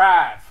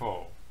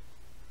 prideful,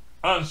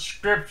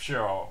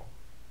 unscriptural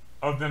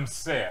of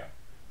themselves.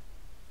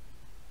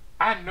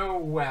 I know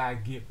where I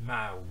get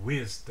my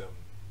wisdom,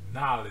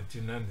 knowledge,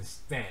 and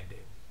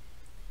understanding.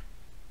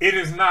 It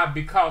is not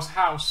because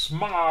how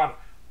smart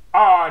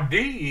RD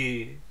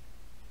is.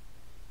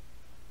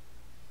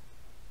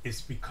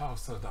 It's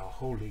because of the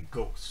Holy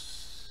Ghost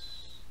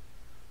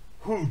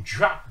who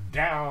dropped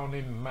down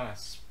in my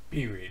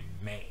spirit,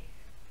 man,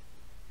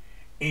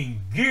 and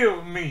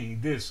give me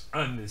this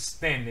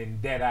understanding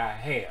that I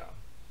have,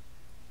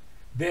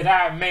 that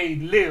I may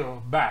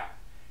live by,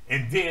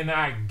 and then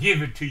I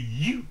give it to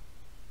you.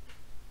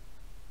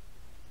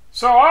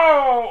 So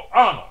all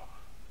honor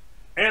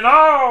and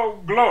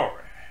all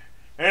glory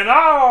and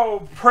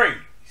all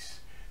praise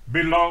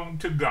belong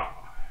to God.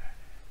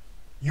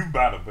 You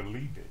better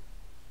believe it.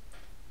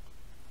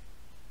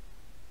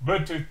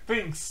 but to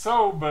think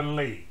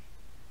soberly,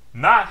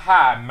 not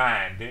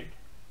high-minded,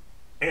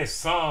 as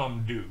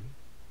some do.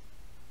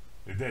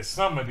 That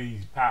some of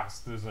these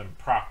pastors and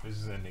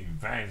prophets and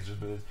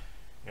evangelists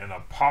and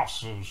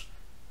apostles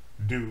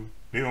do.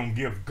 They don't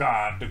give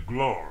God the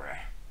glory.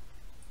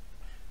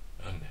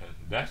 And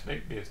that's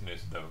their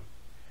business, though.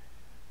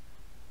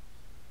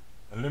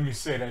 And let me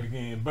say that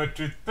again. But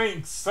to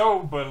think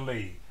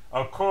soberly,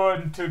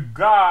 according to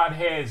God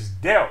has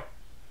dealt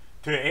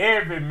to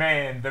every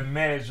man the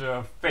measure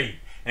of faith.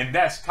 And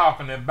that's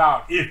talking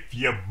about if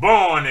you're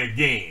born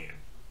again.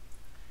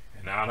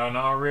 And I done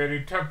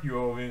already took you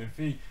over in the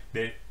feet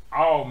that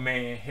all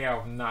men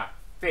have not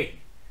faith.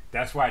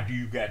 That's why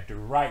you got to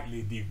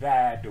rightly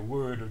divide the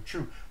word of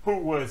truth. Who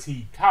was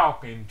he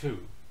talking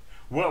to?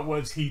 What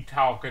was he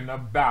talking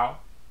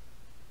about?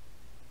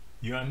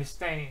 You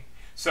understand?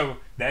 So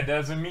that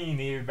doesn't mean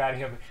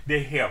everybody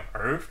they have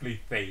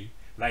earthly faith,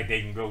 like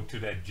they can go to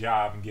that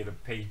job and get a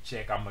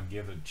paycheck. I'm gonna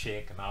get a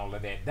check and all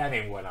of that. That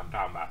ain't what I'm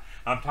talking about.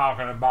 I'm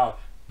talking about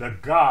the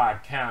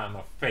God kind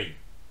of faith.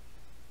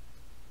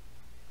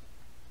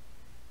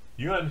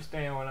 You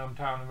understand what I'm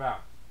talking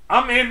about?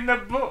 I'm in the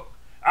book.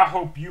 I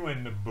hope you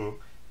in the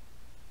book.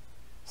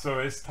 So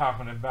it's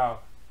talking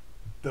about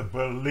the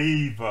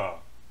believer.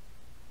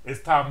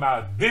 It's talking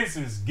about this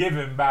is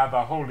given by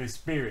the Holy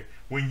Spirit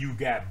when you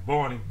got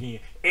born again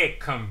at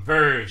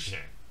conversion.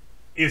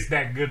 Is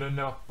that good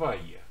enough for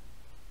you?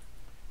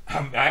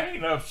 I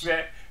ain't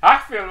upset. I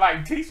feel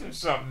like teaching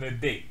something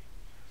today.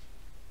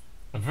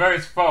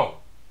 Verse 4.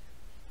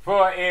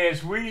 For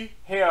as we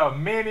have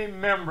many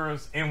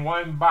members in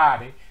one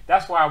body,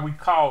 that's why we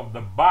call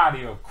the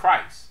body of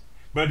Christ.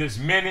 But it's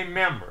many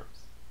members.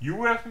 You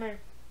with me?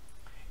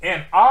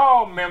 And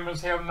all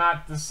members have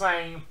not the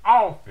same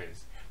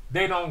office.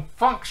 They don't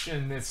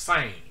function the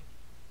same.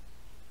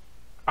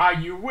 Are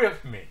you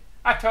with me?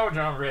 I told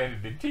you I'm ready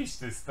to teach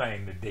this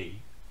thing today.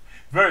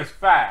 Verse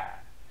 5.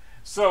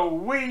 So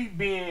we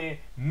being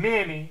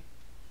many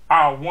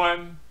are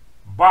one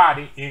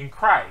body in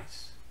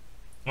Christ.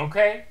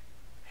 Okay?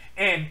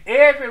 And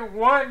every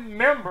one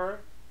member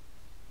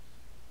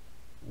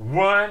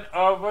one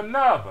of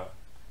another.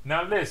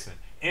 Now listen,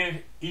 in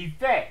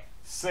effect,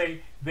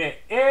 say that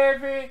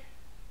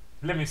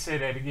let me say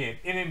that again.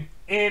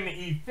 In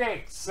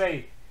effect,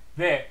 say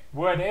that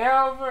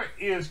whatever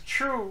is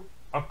true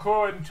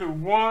according to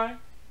one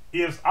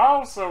is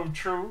also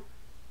true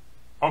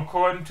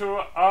according to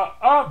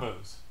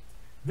others.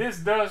 This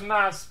does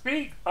not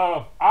speak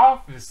of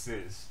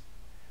offices,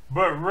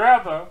 but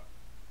rather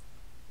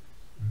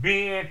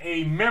being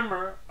a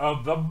member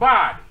of the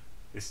body.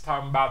 It's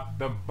talking about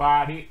the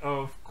body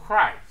of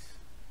Christ.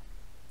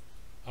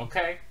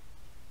 Okay?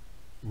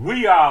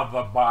 We are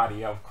the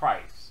body of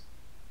Christ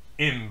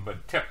in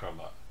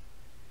particular.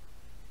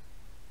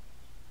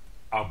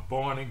 A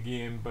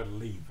born-again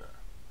believer.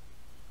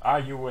 Are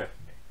you with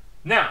me?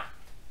 Now,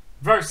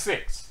 verse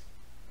 6.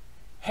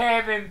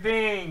 Having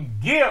then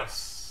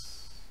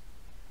gifts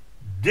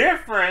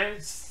differing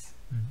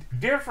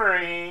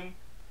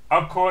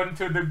according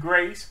to the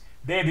grace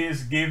that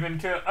is given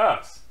to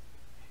us.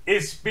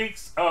 It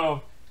speaks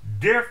of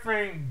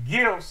different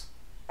gifts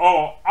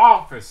or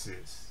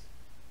offices.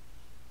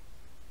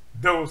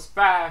 Those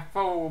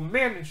fivefold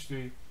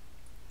ministry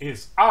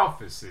is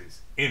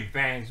offices.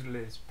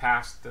 Evangelist,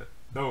 pastor,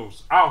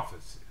 those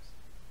offices.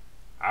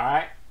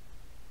 Alright?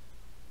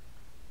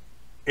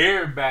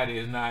 Everybody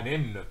is not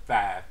in the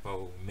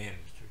fivefold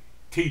ministry.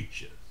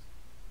 Teachers,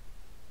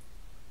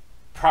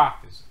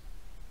 prophets,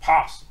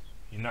 apostles,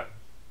 you know.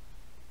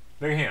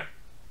 Look at him.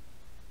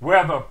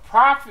 Whether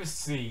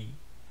prophecy,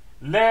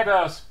 let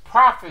us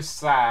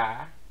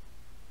prophesy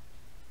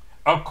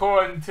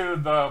according to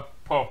the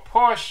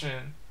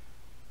proportion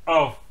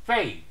of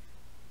faith.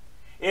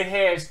 It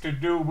has to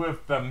do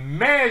with the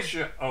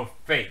measure of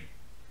faith.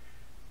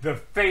 The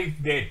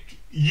faith that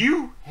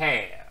you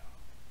have.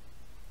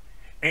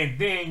 And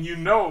then you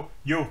know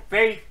your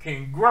faith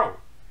can grow.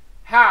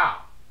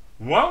 How?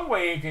 One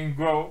way it can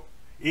grow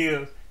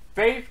is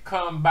faith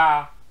come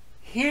by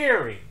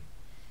hearing.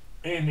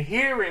 And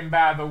hearing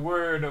by the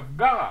word of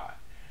God.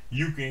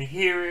 You can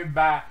hear it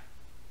by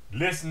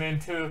listening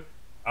to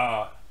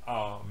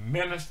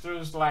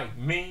ministers like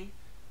me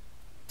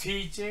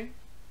teaching.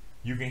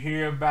 You can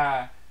hear it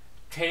by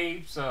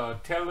tapes,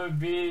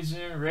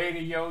 television,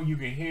 radio. You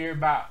can hear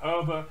by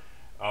other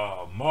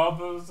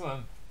mothers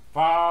and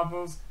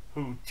fathers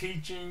who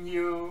teaching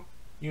you,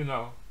 you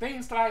know,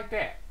 things like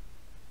that.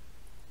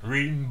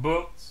 Reading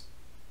books,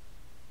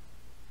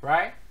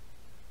 right?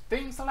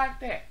 Things like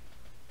that.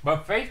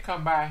 But faith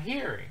comes by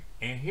hearing,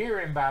 and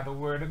hearing by the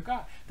word of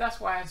God.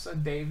 That's why it's a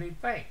daily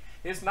thing.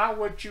 It's not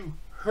what you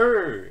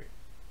heard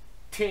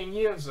 10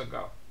 years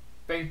ago.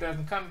 Faith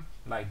doesn't come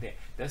like that.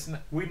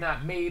 We're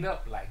not made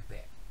up like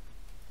that.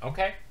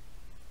 Okay?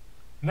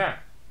 Now,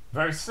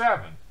 verse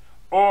 7.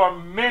 Or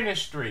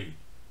ministry.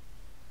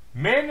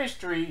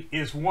 Ministry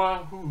is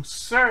one who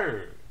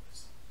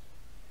serves.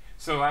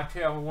 So I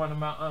tell one of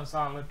my aunts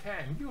all the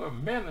time, you're a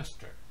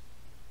minister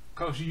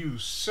because you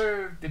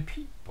serve the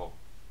people.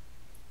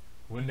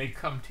 when they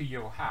come to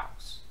your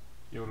house,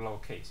 your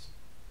location.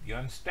 You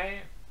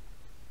understand?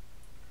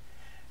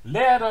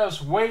 Let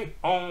us wait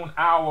on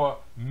our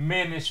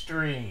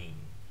ministering.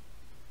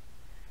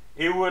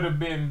 It would have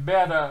been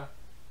better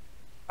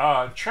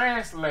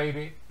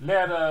translated,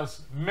 let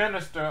us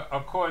minister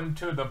according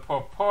to the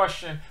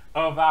proportion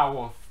of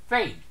our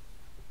faith.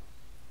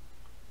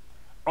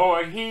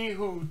 Or he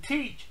who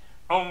teach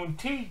on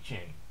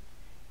teaching.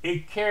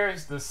 It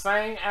carries the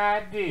same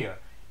idea.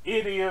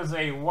 It is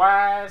a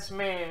wise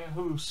man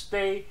who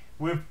stay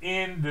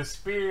within the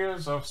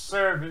spheres of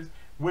service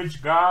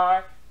which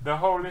God, the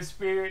Holy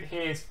Spirit,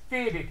 has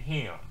fitted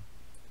him,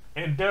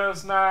 and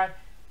does not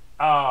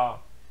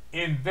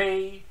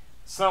invade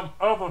some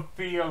other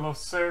field of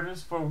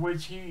service for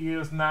which he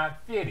is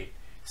not fitted.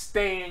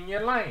 Stay in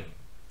your lane.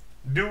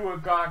 Do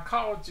what God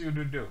called you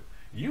to do.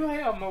 You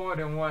have more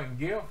than one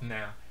gift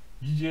now.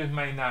 You just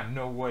may not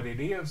know what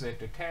it is at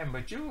the time,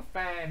 but you'll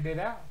find it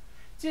out.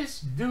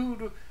 Just do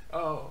the,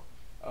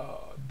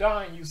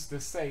 Don used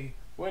to say,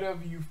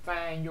 whatever you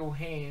find your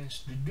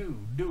hands to do,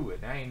 do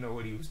it. I ain't know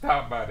what he was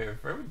talking about at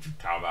first. What you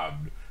talking about?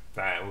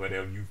 Find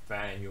whatever you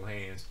find your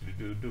hands to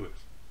do, do it.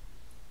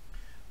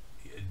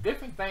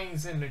 Different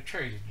things in the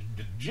church.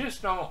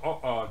 Just don't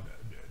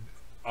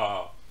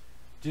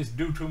just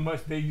do too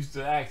much. They used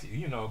to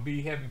actually,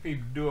 be having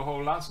people do a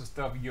whole lot of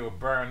stuff. You'll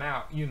burn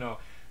out.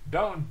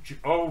 Don't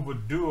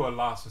overdo a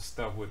lot of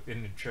stuff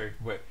within the church.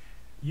 But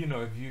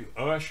if you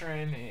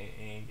ushering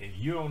and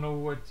you don't know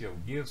what your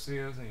gifts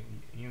is, and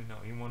you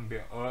want to be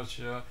an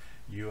usher,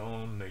 you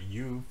own the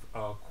youth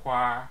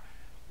choir,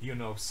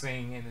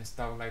 singing and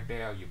stuff like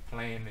that, or you're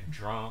playing the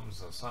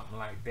drums or something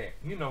like that.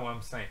 You know what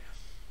I'm saying?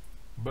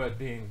 But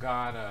then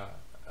God,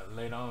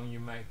 later on, you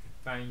might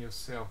find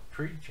yourself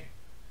preaching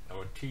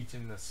or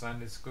teaching the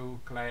Sunday school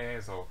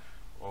class, or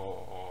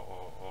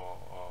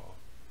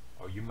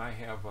you might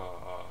have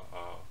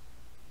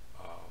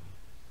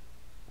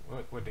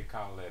what they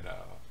call it,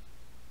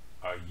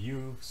 a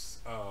youth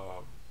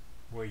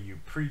where you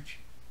preach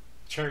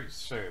church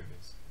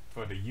service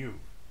for the youth,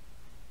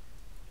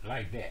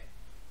 like that.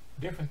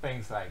 Different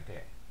things like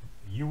that.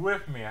 You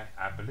with me?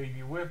 I believe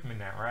you with me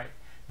now, right?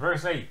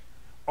 Verse 8.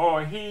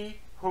 Or he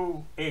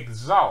who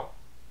exalt,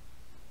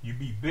 you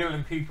be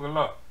building people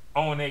up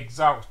on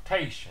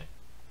exaltation.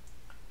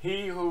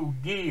 He who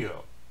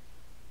give,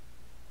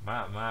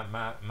 my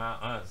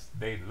aunts,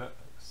 they look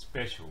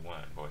special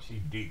one, boy, she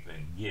deep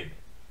in giving.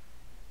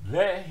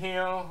 Let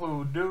him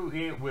who do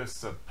it with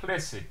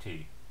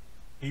simplicity.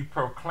 He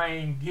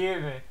proclaimed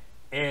giving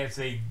as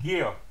a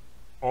gift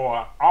or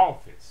an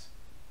office.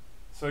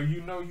 So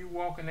you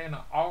walking in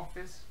an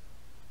office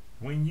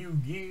when you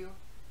give.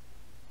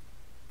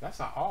 That's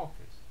an office.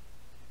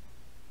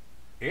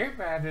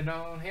 Everybody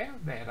don't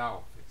have that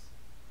office.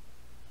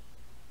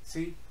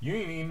 See, you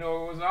didn't even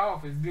know it was an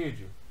office, did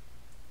you?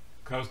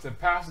 Because the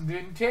pastor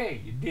didn't tell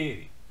you, did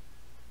he?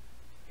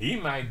 He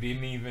might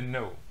didn't even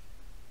know.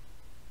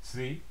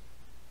 See?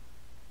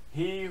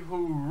 He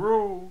who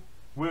rule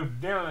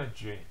with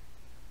diligence,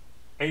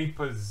 a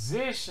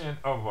position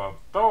of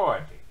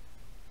authority.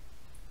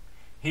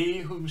 He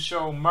who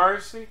show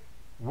mercy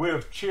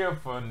with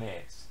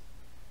cheerfulness.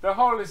 The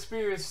Holy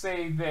Spirit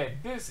says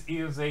that this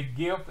is a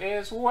gift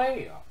as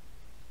well.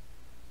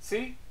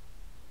 See?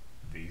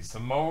 These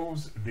are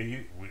modes.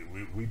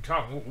 We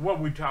talk. What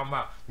we talking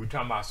about? We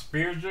talking about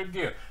spiritual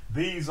gifts.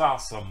 These are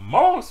some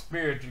more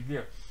spiritual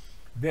gifts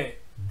that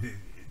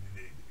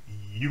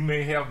you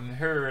may haven't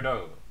heard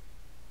of.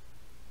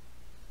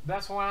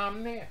 That's why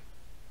I'm there.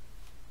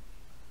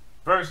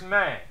 Verse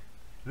 9.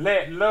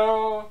 Let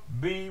love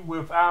be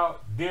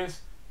without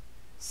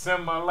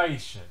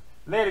dissimulation.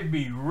 Let it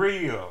be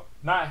real,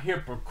 not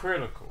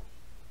hypocritical.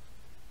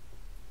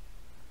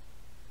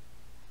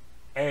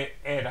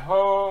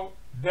 Abhor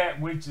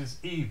that which is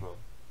evil.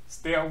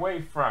 Stay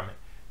away from it.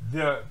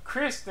 The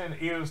Christian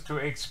is to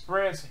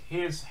express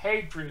his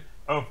hatred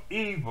of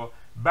evil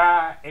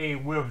by a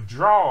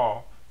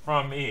withdrawal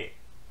from it.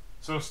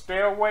 So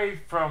stay away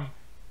from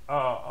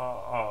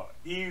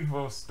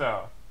evil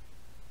stuff.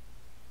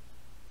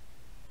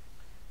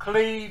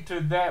 Cleave to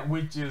that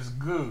which is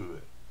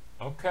good.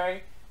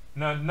 Okay?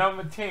 Now,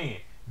 number 10.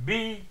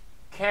 Be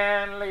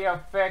kindly,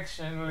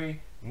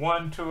 affectionately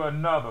one to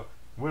another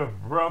with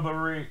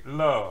brotherly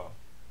love.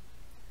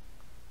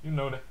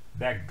 That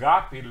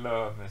agape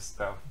love and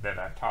stuff that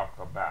I talk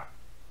about.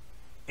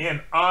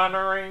 In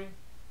honor,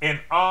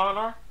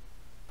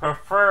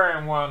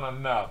 preferring one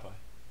another.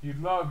 You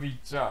love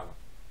each other.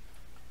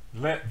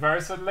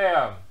 Verse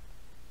 11.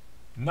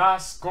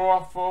 Not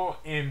scornful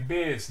in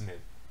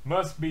business.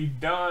 Must be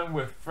done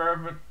with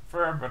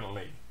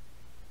fervently.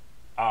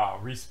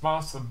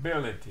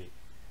 Responsibility.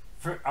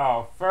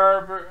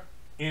 Fervor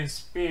in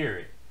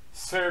spirit.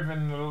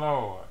 Serving the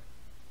Lord.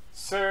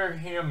 Serve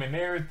him in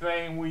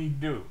everything we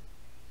do.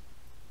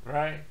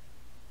 Right?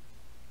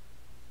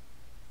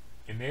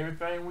 In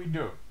everything we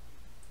do.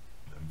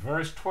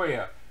 Verse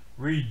 12.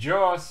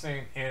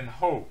 Rejoicing in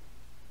hope.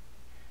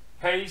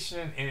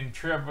 Patient in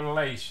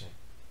tribulation.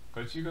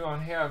 Because you're going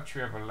to have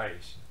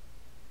tribulation.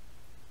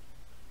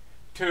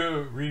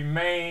 to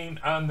remain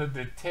under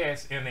the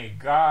test in a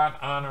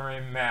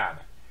God-honoring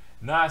manner,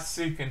 not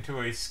seeking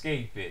to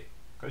escape it,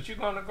 because you're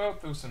going to go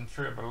through some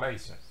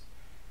tribulations.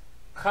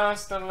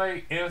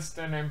 Constantly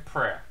instant in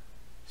prayer.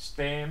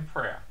 Stay in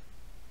prayer.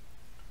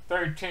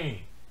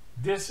 13.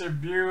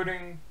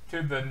 Distributing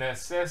to the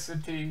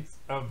necessities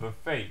of the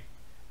faith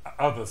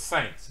of the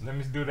saints. Let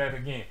me do that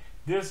again.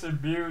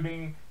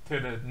 Distributing to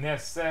the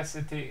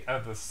necessity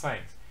of the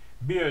saints.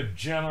 Be a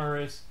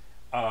generous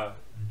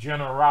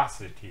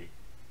generosity.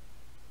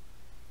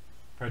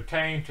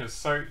 Pertain to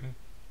certain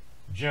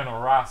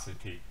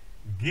generosity.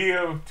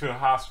 Give to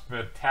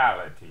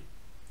hospitality.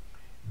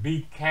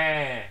 Be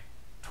kind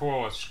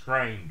towards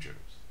strangers.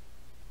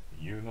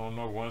 You don't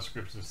know, one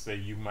scripture say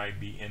you might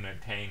be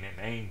entertaining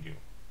an angel.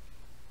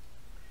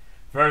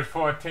 Verse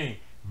 14.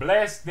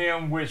 Bless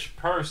them which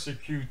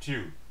persecute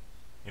you.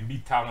 And be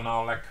talking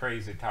all that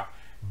crazy talk.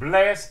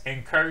 Bless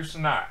and curse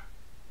not.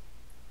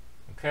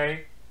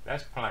 Okay?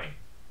 That's plain.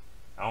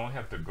 I don't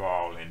have to go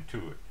all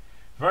into it.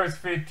 Verse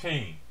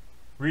 15.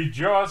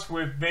 Rejoice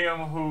with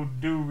them who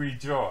do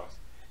rejoice,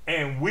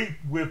 and weep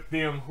with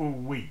them who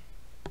weep.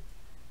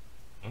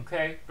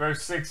 Okay?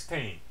 Verse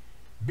 16.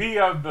 Be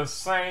of the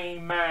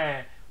same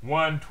mind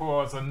one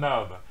towards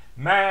another.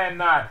 Mind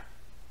not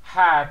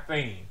high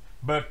things,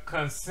 but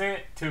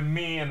consent to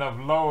men of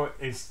lower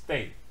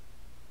estate.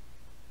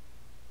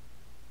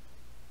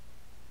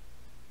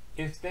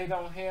 If they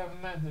don't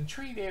have nothing,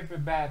 treat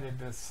everybody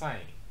the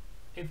same.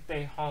 If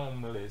they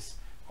homeless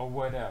or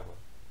whatever.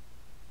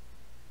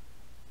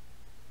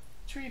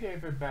 Treat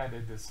everybody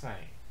the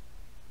same.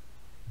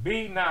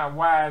 Be not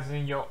wise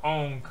in your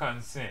own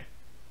consent.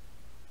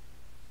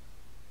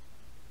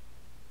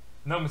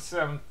 Number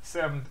 7,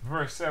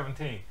 verse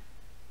 17.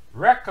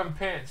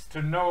 Recompense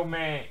to no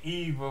man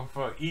evil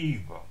for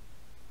evil.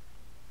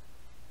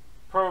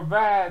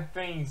 Provide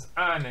things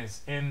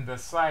honest in the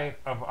sight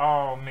of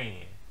all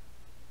men.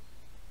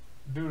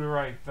 Do the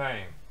right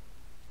thing.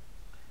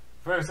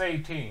 Verse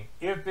 18.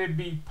 If it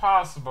be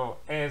possible,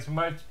 as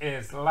much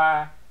as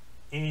lie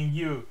in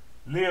you,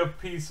 live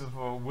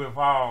peaceable with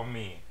all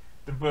men.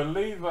 The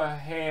believer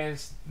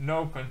has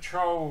no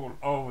control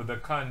over the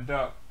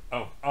conduct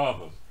of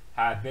others,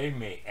 how they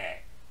may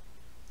act.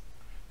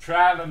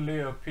 Try to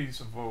live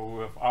peaceable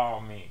with all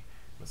men.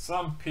 But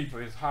some people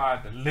it's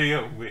hard to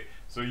live with,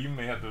 so you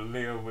may have to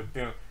live with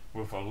them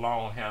with a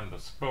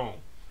long-handled spoon.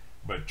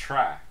 But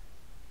try.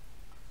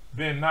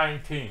 Then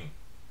 19.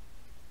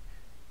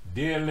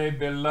 Dearly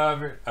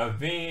beloved,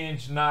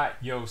 avenge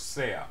not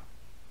yourself,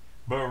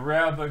 but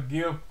rather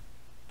give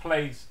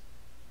place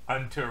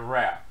unto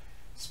wrath.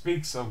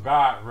 Speaks of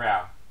God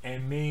wrath,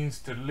 and means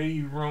to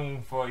leave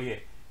room for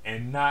it,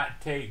 and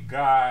not take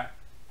God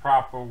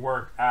proper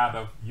work out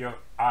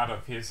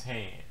of his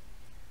hand.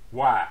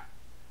 Why?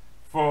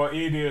 For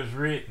it is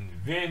written,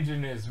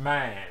 vengeance is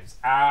mine,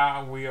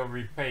 I will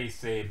repay,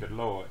 said the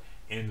Lord,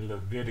 in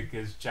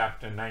Leviticus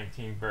chapter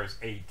 19, verse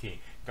 18.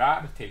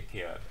 God will take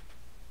care of it.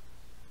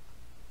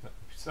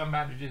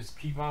 Somebody just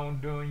keep on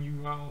doing you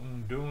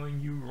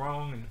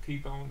wrong, and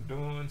keep on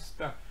doing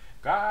stuff.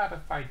 God will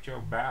fight your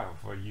battle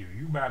for you.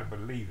 You better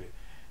believe it.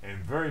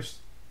 In verse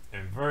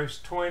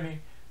 20,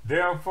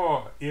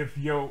 therefore, if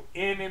your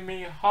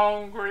enemy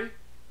hunger,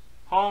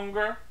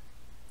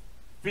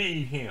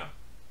 feed him.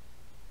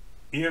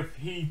 If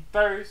he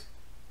thirst,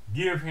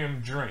 give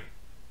him drink.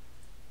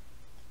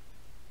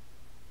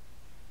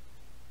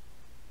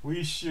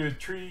 We should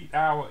treat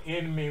our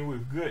enemy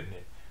with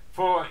goodness.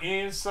 For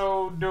in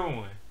so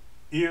doing,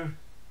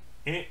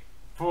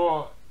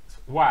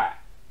 why?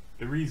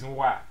 The reason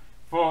why.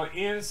 For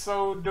in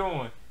so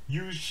doing,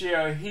 you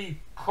shall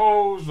heap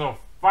coals of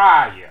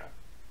fire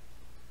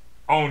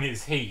on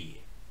his head.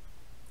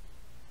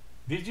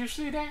 Did you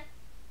see that?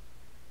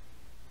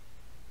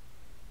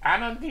 I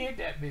done did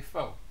that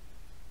before.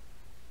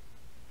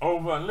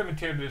 Let me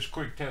tell you this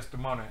quick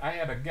testimony. I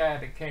had a guy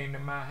that came to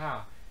my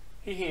house.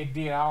 He had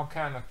did all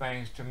kind of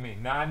things to me.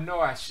 Now I know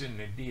I shouldn't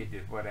have did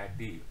this, what I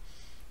did.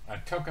 I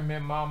took him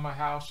in mama's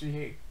house. She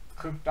had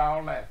cooked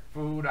all that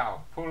food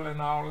out, pulling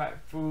all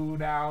that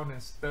food out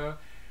and stuff.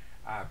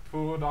 I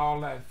pulled all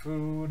that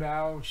food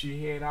out.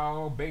 She had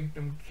all baked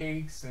them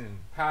cakes and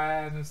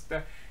pies and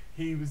stuff.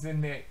 He was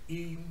in there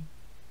eating.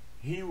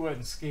 He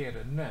wasn't scared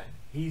of nothing.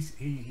 He's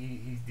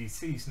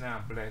deceased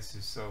now, bless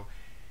his soul.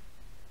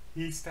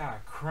 He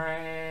started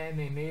crying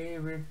and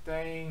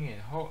everything,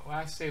 and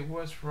I said,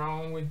 what's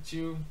wrong with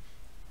you?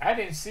 I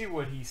didn't see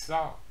what he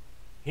saw.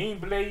 He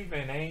didn't believe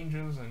in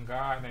angels and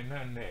God and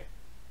none of that.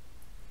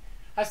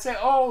 I said,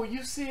 oh,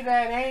 you see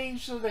that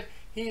angel that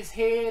his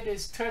head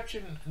is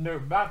touching, they're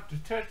about to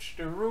touch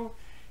the roof.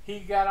 He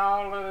got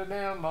all of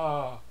them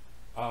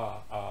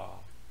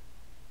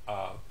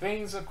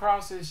things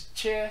across his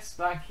chest,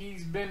 like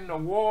he's been to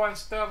war and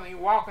stuff, and he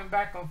walking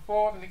back and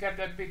forth, and he got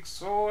that big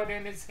sword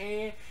in his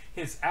hand.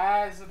 His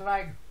eyes are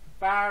like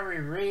fiery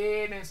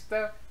red and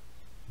stuff.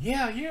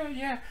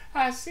 Yeah,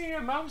 I see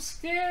him. I'm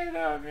scared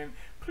of him.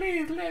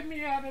 Please let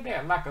me out of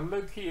there. Like a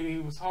little kid, he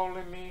was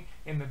holding me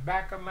in the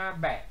back of my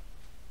back.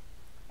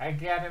 I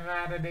got him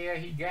out of there.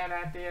 He got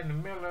out there in the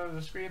middle of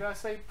the street. I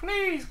say,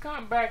 please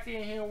come back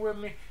in here with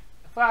me.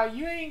 Father,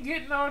 you ain't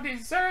getting no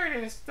dessert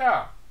and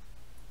stuff.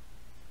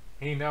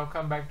 He ain't never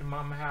come back to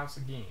mama's house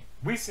again.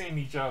 We seen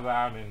each other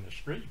out in the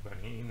street, but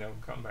he ain't never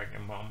come back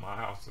in mama's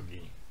house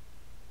again.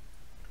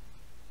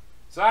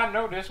 So I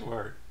know this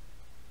word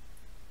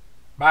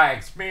by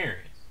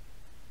experience.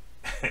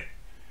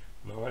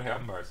 Lord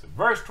have mercy.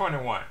 Verse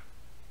 21.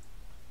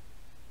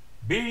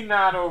 Be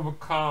not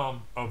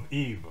overcome of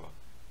evil.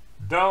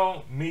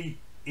 Don't meet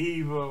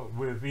evil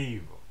with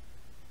evil,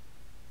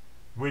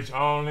 which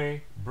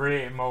only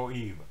bred more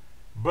evil.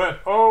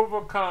 But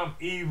overcome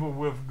evil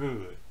with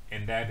good.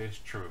 And that is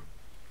true.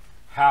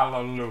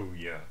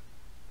 Hallelujah.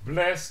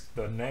 Bless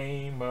the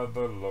name of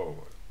the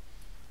Lord.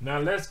 Now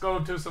let's go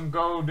to some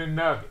golden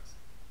nuggets.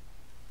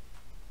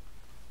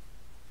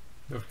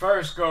 The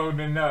first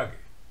golden nugget.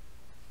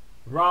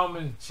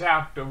 Romans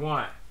chapter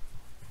 1.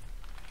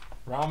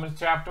 Romans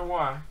chapter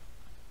 1.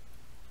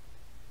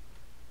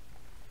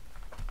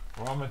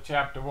 Romans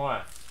chapter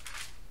 1.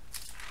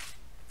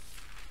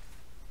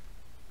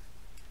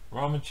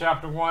 Romans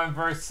chapter 1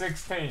 verse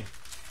 16.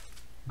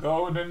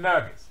 Golden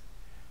nuggets.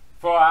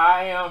 For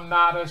I am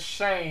not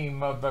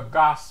ashamed of the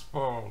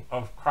gospel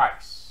of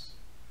Christ,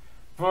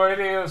 for it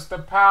is the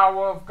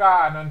power of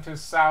God unto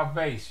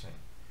salvation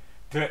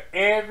to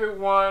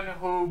everyone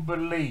who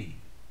believes,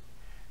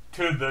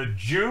 to the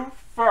Jew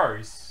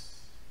first,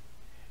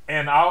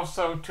 and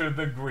also to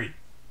the Greek.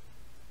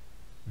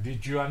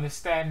 Did you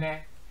understand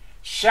that?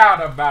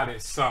 Shout about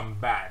it,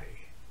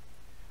 somebody.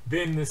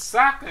 Then the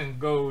second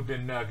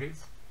golden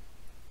nuggets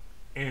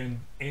in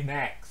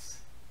Acts.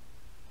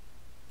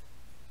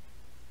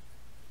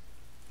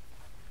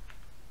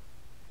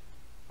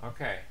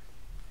 Okay,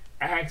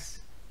 Acts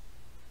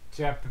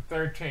chapter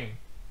 13.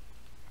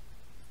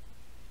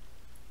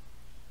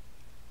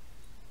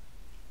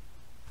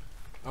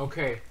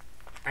 Okay,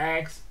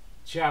 Acts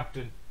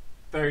chapter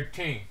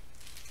 13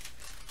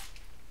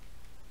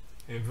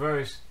 in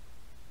verse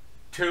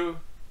 2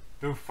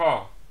 through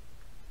 4.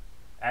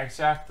 Acts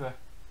chapter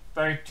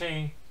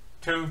 13,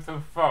 2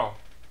 through 4.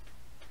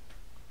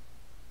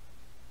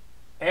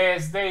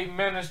 As they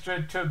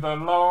ministered to the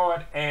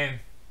Lord and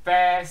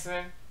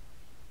fasted,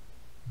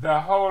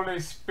 the Holy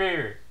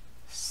Spirit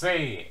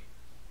said,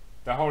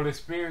 the Holy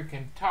Spirit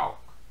can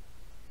talk.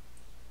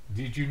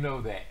 Did you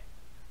know that?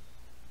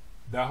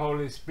 The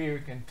Holy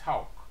Spirit can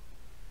talk.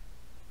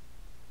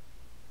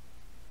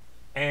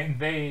 And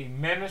they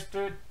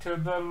ministered to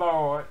the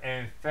Lord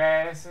and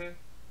fasted.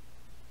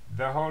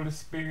 The Holy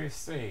Spirit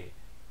said,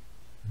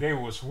 they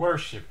was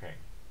worshiping.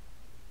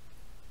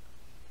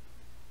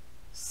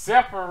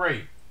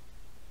 Separate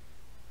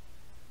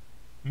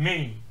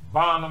me,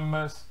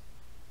 Barnabas,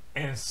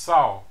 and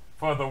Saul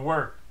for the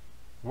work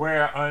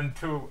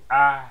whereunto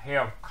I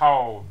have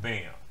called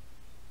them.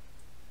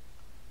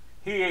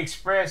 He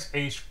expressed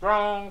a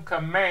strong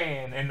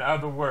command. In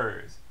other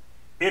words,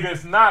 it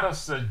is not a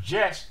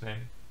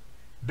suggestion.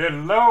 The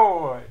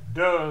Lord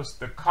does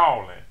the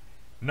calling,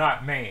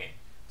 not man.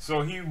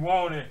 So he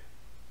wanted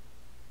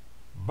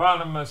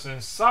Barnabas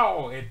and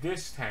Saul at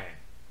this time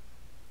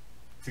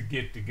to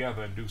get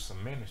together and do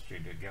some ministry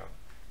together.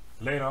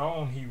 Later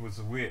on, he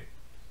was with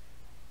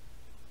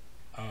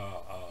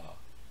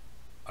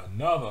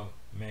another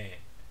man.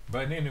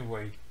 But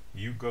anyway,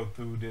 you go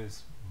through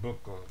this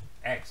book of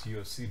Acts,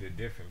 you'll see the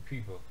different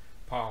people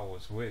Paul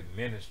was with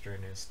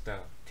ministering and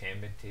stuff.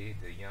 Timothy,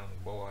 the young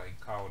boy, he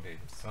called his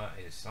son,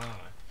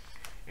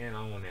 and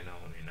on and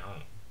on and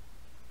on.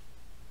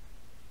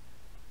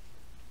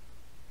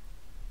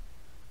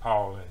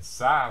 Paul and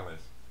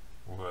Silas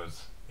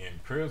was in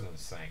prison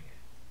singing.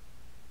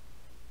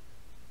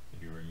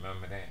 You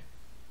remember that?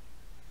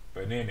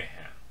 But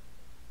anyhow.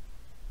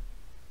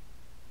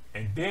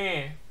 And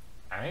then,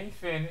 I ain't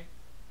finished.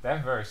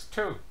 That's verse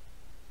 2.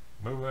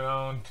 Moving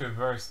on to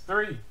verse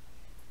 3.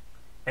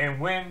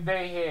 And when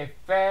they had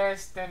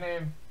fasted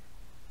and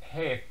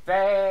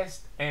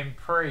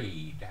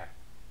prayed,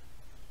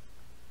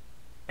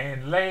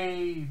 and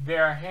laid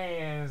their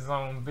hands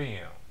on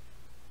them.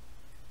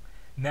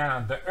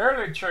 Now, the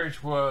early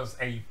church was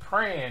a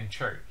praying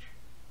church.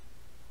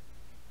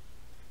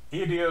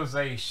 It is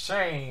a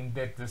shame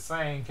that the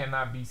same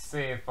cannot be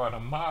said for the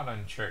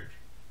modern church.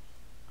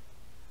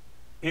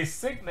 It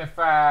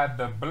signified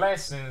the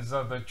blessings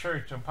of the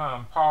church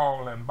upon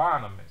Paul and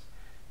Barnabas.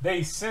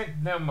 They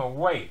sent them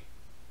away.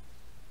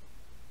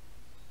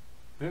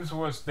 This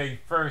was their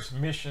first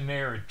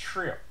missionary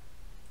trip.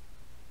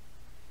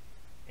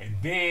 And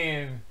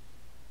then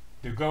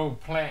to go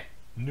plant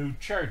new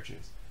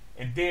churches.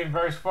 And then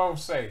verse 4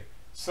 say,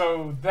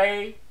 so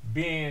they,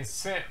 being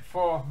sent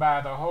forth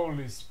by the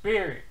Holy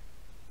Spirit,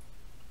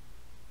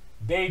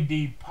 they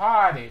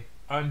departed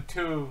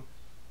unto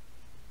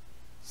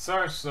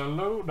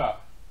Seleucia,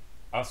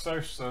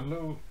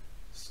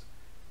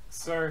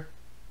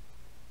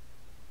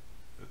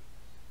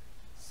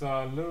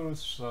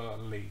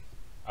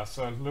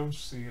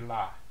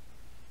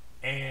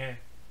 and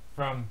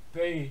from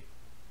they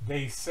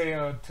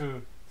sailed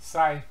to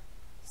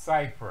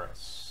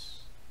Cyprus.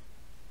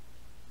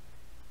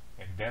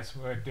 And that's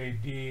what they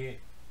did.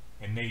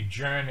 And their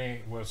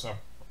journey was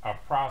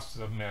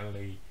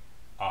approximately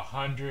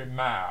 100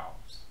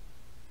 miles.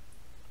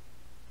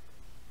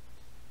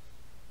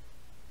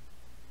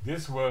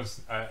 This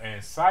was,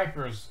 and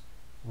Cyprus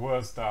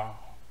was the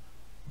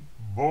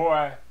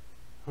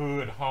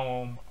boyhood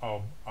home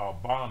of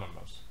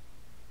Barnabas,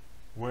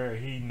 where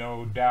he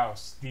no doubt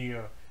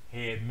still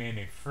had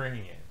many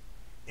friends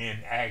in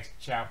Acts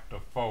chapter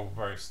 4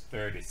 verse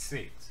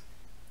 36.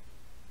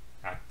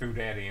 I threw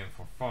that in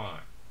for fun.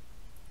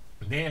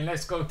 Then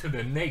let's go to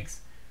the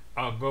next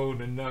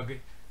golden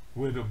nugget,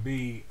 which will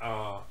be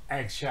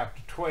Acts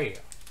chapter 12.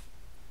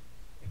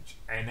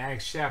 In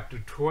Acts chapter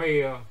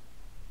 12,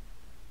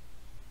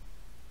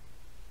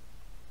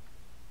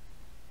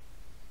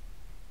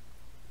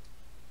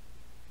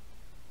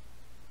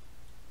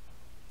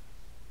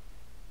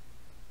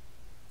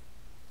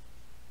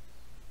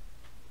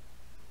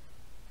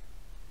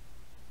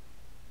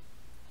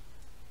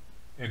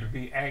 it'll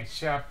be Acts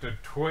chapter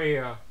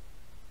 12,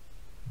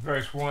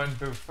 verse 1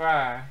 through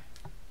 5.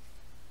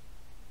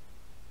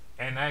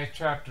 In Acts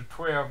chapter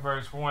 12,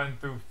 verse 1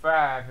 through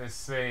 5, it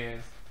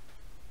says,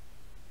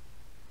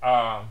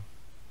 now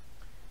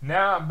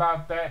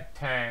about that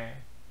time,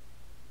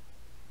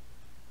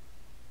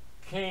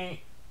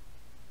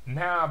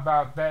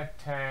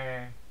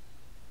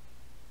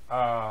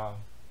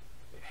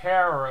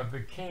 Herod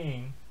the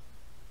king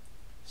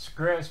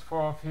stretched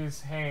forth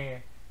his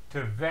hand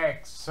to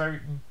vex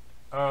certain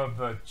of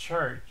the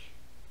church,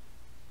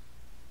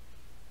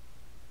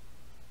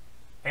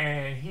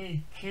 and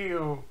he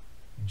killed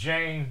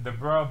James the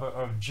brother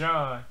of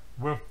John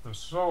with the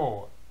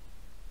sword.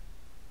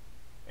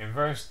 In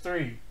verse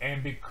 3,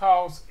 and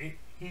because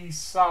he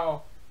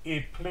saw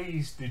it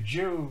pleased the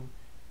Jews,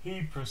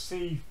 he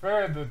proceeded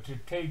further to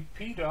take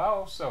Peter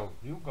also.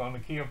 He was going to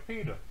kill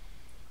Peter.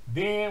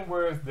 Then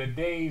were the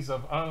days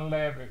of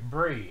unleavened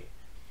bread.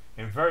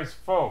 In verse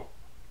 4,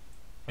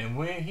 and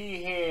when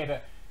he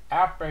had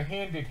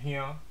apprehended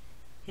him,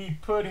 he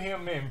put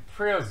him in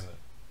prison.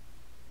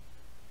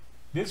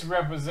 This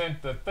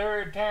represents the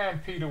third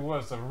time Peter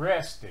was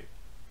arrested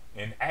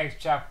in Acts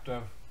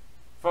chapter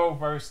 4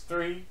 verse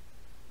 3,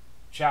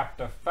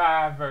 chapter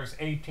 5 verse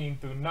 18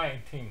 through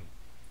 19.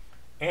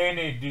 And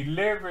it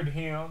delivered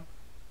him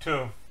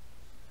to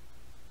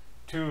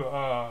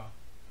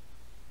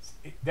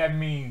that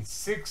means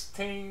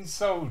 16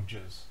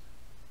 soldiers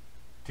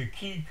to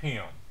keep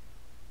him.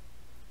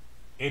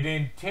 It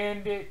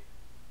intended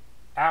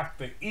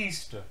after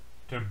Easter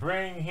to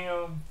bring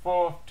him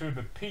forth to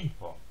the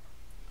people.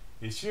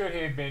 It should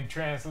have been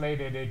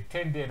translated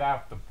intended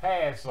after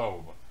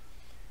Passover.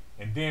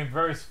 And then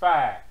verse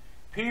 5,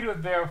 Peter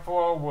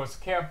therefore was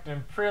kept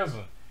in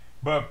prison,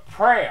 but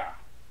prayer,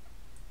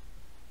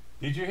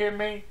 did you hear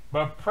me?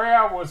 But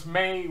prayer was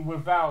made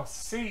without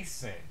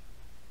ceasing.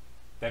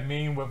 That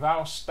means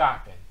without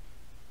stopping,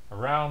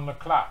 around the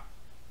clock,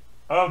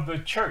 of the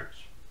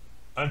church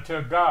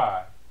unto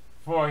God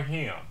for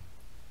him.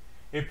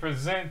 It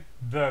presents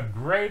the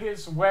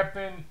greatest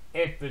weapon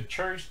at the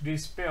church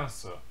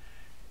dispenser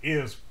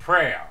is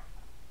prayer.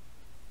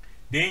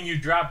 Then you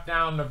drop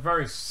down to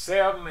verse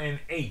 7 and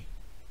 8.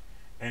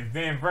 And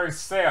then verse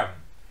 7.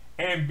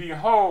 And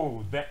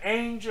behold, the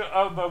angel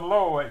of the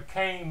Lord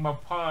came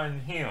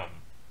upon him,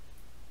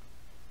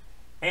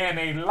 and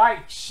a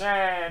light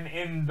shined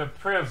in the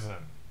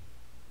prison,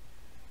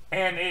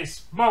 and it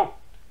smote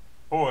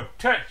or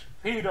touched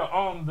Peter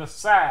on the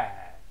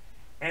side,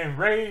 and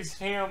raised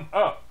him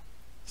up,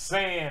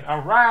 saying,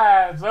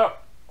 arise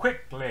up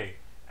quickly,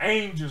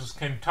 angels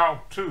can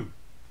talk too.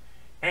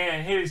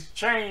 And his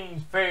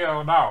chains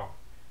fell off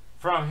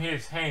from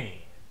his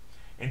hand.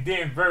 And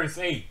then verse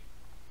 8,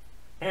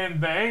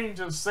 and the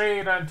angel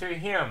said unto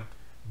him,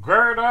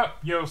 gird up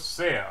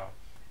yourself,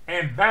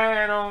 and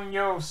bind on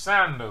your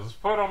sandals,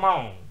 put them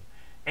on.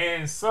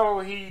 And so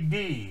he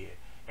did.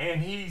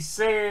 And he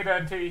said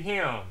unto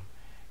him,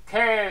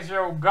 cast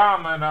your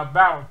garment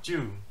about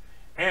you,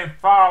 and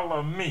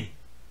follow me.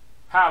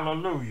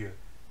 Hallelujah.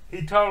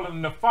 He told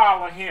him to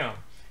follow him.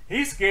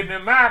 He's getting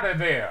him out of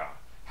there.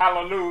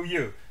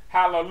 Hallelujah.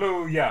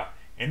 Hallelujah.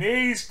 And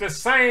he's the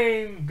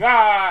same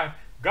God.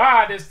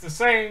 God is the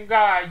same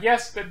God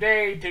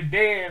yesterday,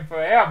 today, and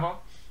forever.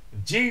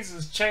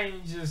 Jesus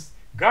changes.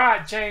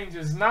 God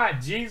changes not.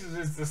 Jesus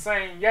is the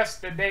same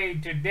yesterday,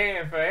 today,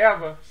 and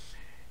forever.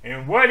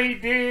 And what he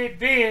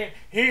did then,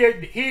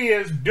 he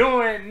is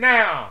doing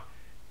now.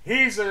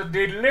 He's a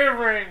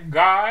delivering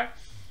God.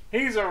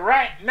 He's a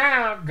right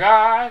now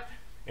God.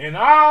 And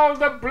all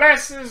the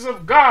blessings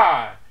of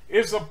God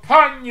is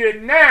upon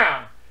you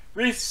now.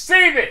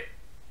 Receive it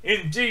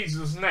in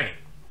Jesus' name.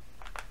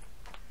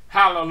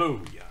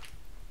 Hallelujah.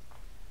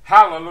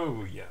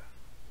 Hallelujah.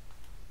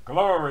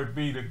 Glory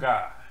be to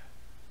God.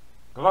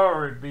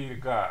 Glory be to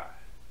God.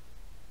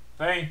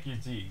 Thank you,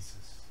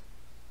 Jesus.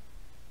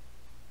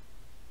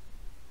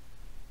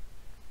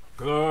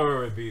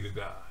 Glory be to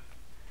God.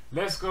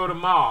 Let's go to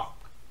Mark.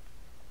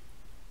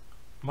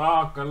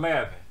 Mark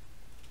 11.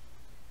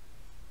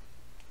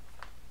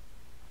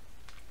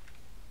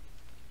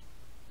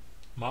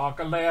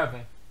 Mark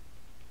 11.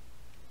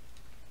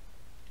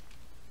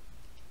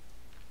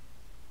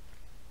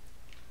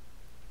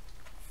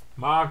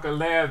 Mark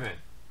 11.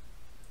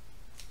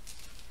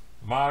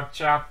 Mark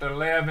chapter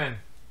 11,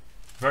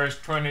 verse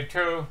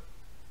 22.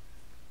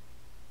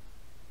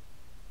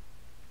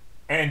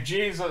 And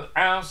Jesus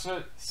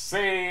answered,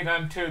 said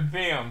unto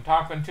them,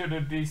 talking to the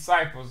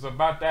disciples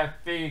about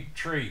that fig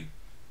tree,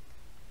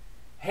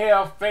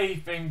 have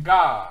faith in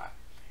God.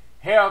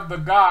 Have the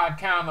God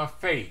kind of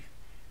faith.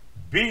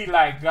 Be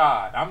like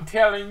God. I'm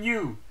telling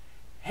you,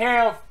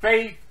 have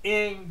faith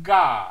in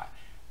God.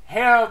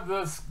 Have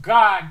this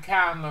God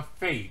kind of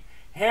faith.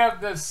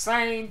 Have the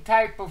same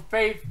type of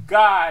faith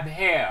God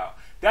have.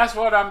 That's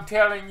what I'm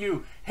telling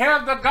you.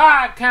 Have the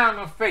God kind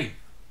of faith.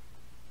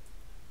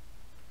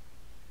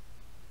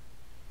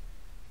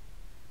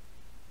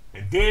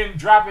 And then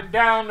drop it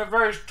down to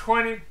verse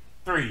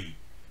 23.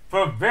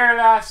 For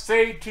verily I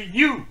say to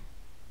you,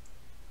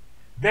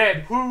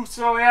 that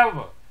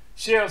whosoever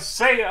shall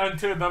say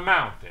unto the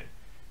mountain,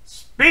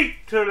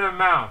 speak to the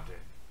mountain.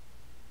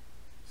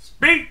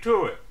 Speak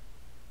to it.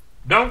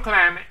 Don't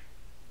climb it.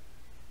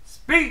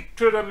 Speak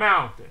to the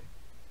mountain.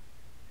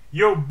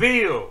 Your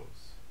bills.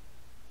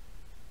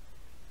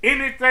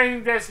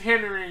 Anything that's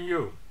hindering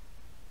you.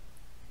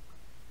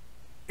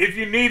 If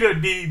you need a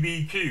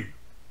DBQ,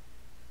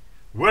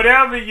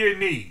 whatever you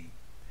need,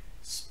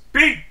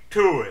 speak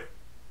to it.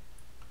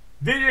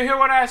 Did you hear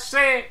what I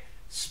said?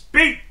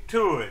 Speak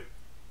to it.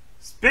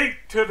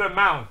 Speak to the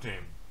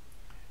mountain.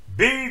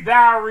 Be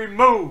thou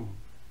removed.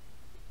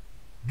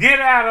 Get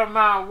out of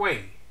my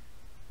way.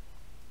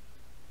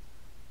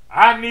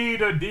 I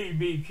need a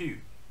DBQ.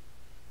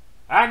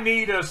 I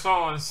need a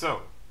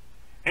so-and-so.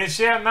 And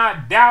shall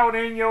not doubt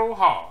in your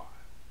heart,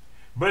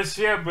 but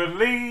shall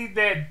believe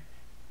that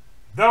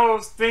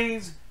those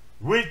things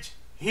which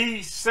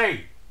he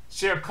say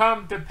shall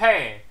come to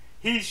pass.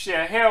 He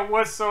shall have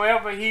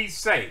whatsoever he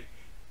say.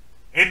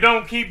 And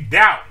don't keep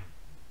doubting.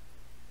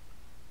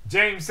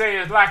 James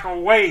says it's like a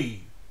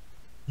wave.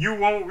 You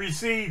won't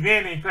receive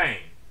anything.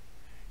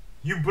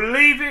 You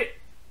believe it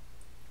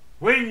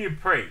when you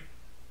pray.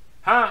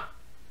 Huh?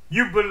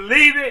 You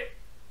believe it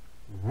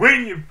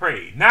when you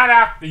pray. Not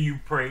after you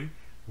pray.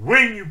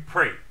 When you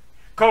pray.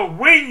 Because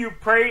when you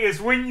pray is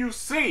when you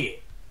see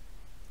it.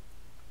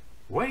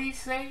 What did he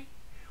say?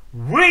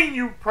 When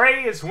you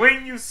pray is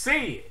when you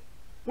see it.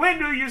 When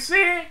do you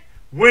see it?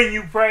 When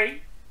you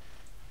pray.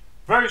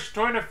 Verse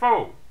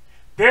 24.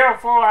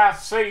 Therefore I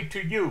say to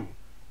you,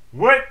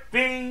 what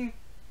thing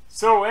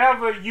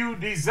soever you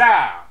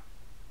desire,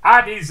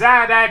 I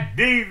desire that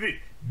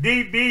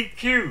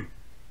DBQ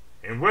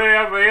and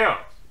whatever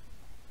else.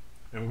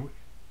 And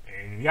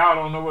y'all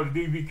don't know what a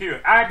DBQ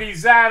is. I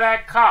desire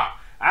that car.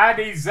 I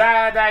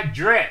desire that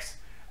dress.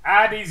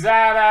 I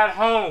desire that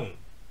home.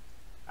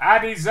 I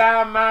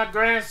desire my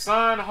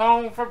grandson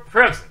home from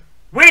prison.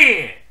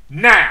 When?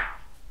 Now.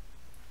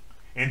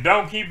 And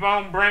don't keep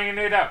on bringing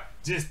it up.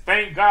 Just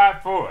thank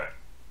God for it.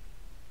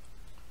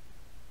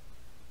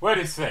 What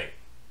did it say?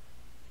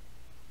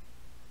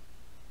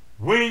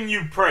 When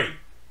you pray.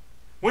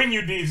 When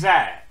you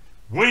desire.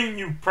 When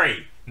you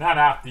pray. Not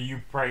after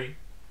you pray.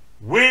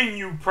 When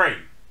you pray.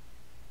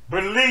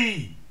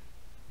 Believe.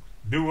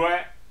 Do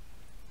what?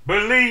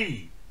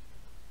 Believe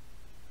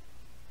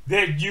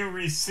that you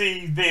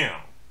receive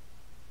them.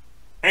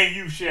 And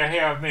you shall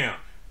have them.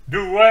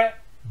 Do what?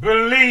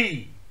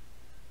 Believe.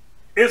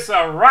 It's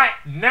a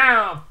right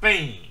now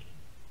thing.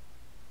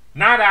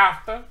 Not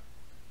after.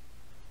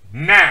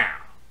 Now.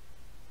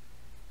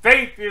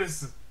 Faith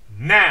is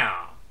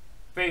now.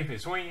 Faith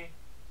is when?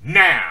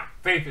 Now.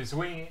 Faith is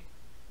when?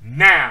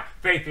 Now.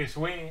 Faith is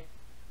when?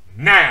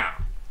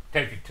 Now.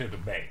 Take it to the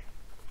bank.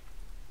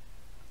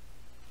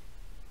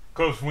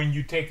 Because when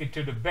you take it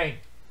to the bank,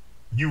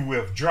 you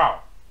withdraw.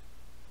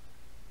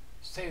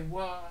 Say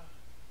what?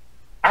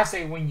 I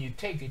say when you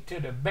take it to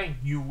the bank,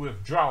 you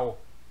withdraw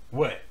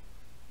what?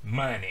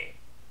 Money.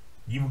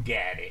 You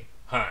got it,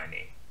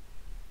 honey.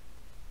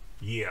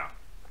 Yeah.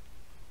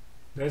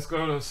 Let's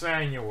go to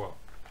Samuel.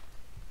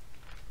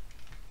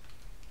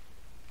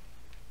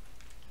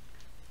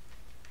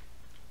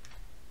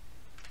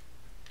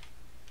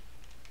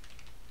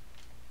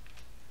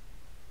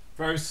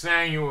 First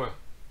Samuel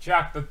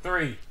chapter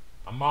 3.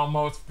 I'm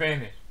almost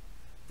finished.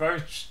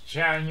 First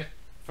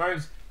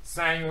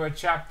Samuel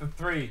chapter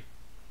 3.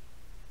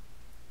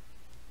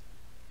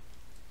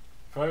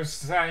 First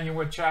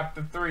Samuel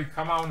chapter 3.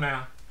 Come on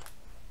now.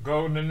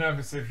 Golden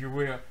nuggets, if you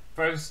will.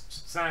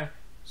 First Samuel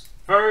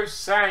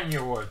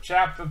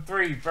chapter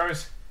 3,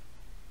 verse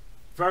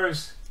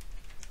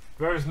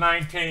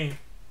 19.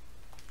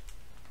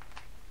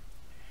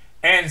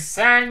 And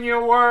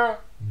Samuel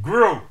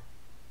grew.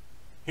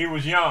 He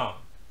was young.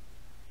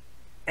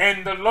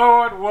 And the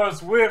Lord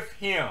was with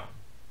him,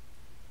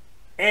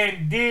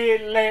 and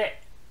did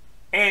let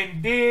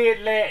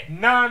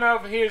none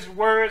of his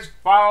words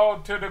fall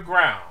to the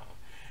ground.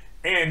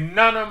 And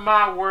none of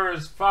my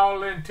words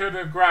fall into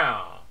the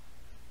ground.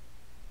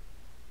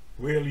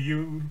 Will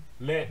you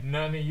let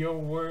none of your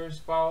words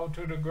fall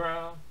to the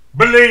ground?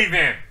 Believe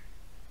him.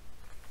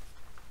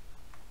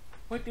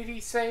 What did he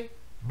say?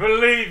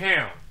 Believe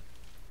him.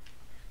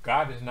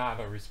 God is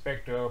not a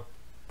respecter of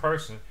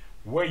person.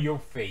 Where your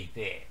faith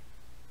at?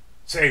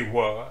 Say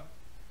what?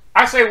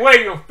 I say, where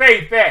your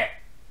faith at?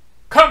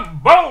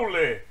 Come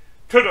boldly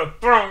to the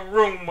throne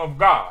room of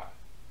God.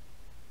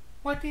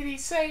 What did he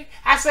say?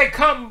 I say,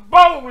 come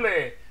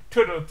boldly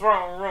to the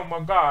throne room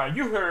of God.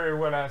 You heard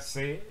what I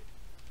said.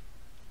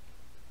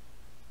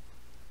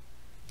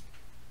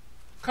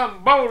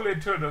 Come boldly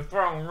to the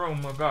throne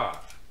room of God.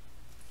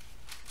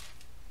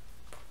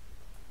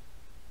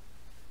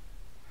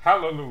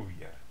 Hallelujah.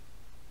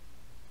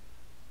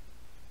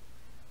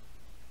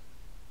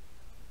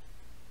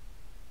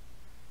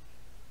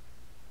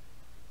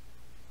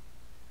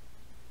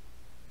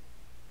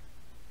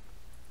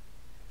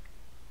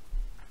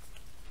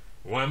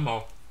 One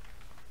more.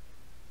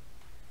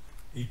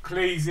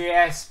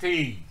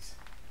 Ecclesiastes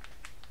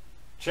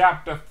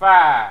chapter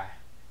 5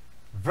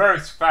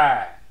 verse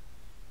 5.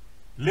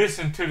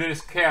 Listen to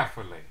this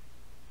carefully.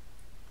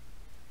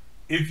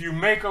 If you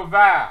make a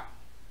vow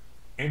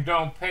and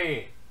don't pay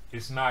it,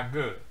 it's not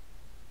good.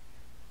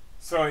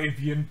 So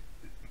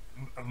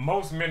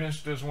most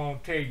ministers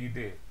won't tell you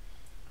this.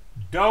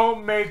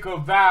 Don't make a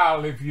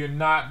vow if you're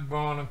not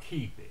going to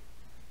keep it.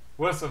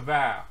 What's a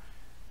vow?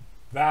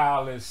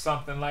 Vow is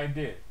something like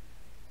this.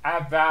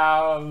 I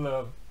vow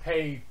to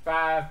pay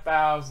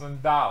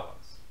 $5,000.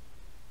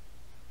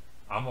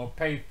 I'm going to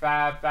pay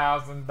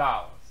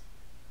 $5,000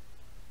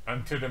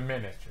 unto the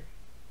ministry.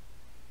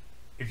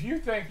 If you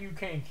think you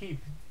can't keep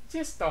it,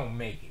 just don't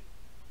make it.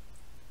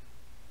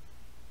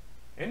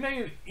 And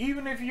then,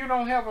 even if you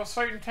don't have a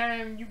certain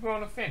time you're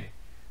going to finish,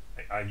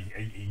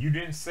 you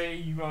didn't say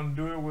you're going to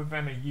do it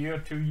within a year,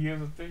 2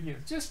 years, or 3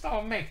 years. Just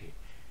don't make it.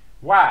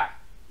 Why?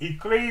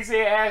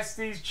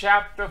 Ecclesiastes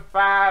chapter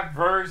 5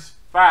 verse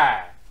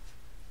 5.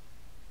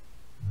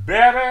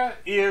 Better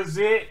is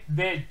it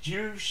that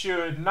you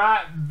should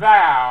not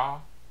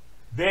vow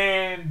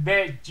than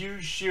that you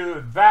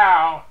should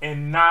vow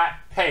and not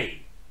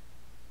pay.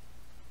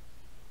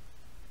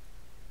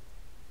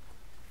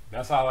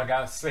 That's all I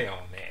got to say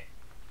on that.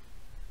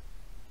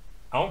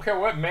 I don't care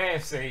what man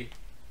say.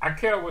 I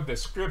care what the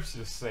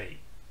scriptures say.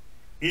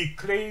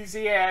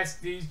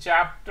 Ecclesiastes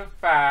chapter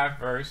 5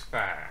 verse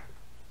 5.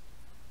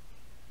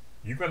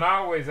 You can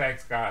always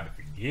ask God to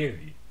forgive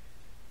you.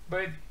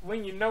 But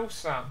when you know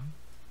something,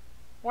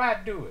 why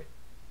do it?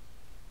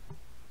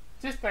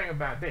 Just think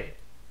about that.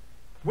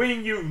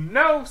 When you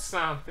know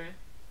something,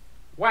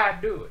 why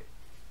do it?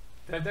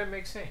 Does that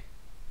make sense?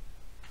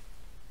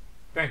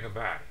 Think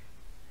about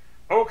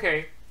it.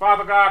 Okay,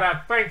 Father God,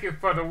 I thank you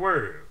for the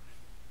word.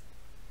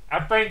 I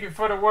thank you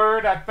for the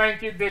word. I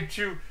thank you that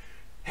you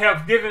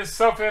have given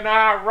Sophie and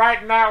I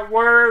right now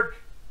word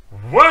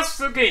once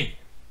again.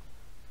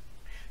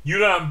 You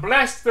done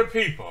blessed the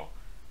people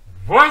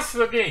once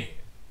again.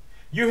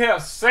 You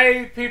have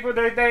saved people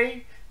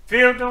today,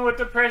 filled them with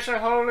the precious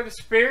Holy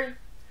Spirit.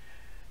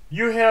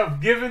 You have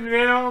given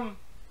them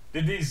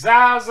the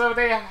desires of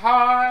their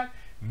heart,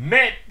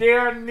 met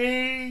their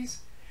needs,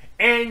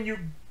 and you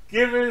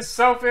given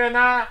Sophie and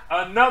I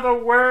another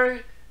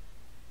word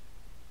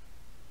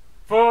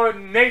for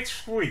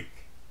next week.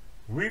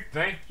 We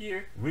thank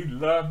you. We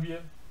love you.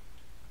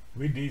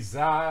 We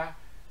desire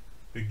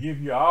to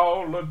give you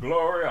all the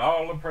glory,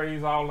 all the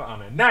praise, all the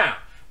honor. Now,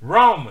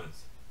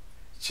 Romans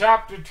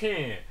chapter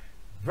 10,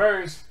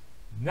 verse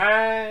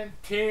 9,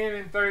 10,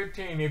 and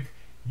 13. If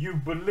you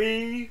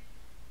believe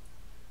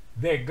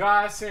that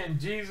God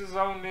sent Jesus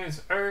on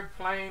this earth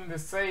plane to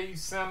save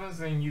sinners,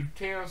 and you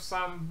tell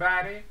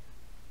somebody,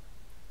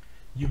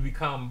 you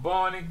become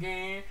born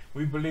again.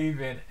 We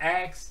believe in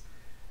Acts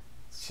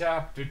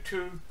chapter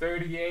 2,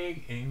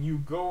 38, and you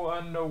go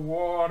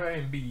underwater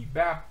and be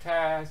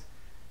baptized,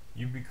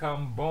 you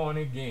become born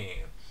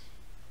again.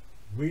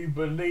 We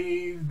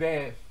believe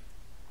that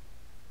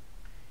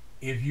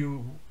if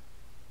you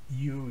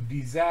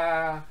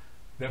desire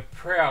the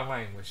prayer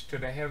language to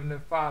the Heavenly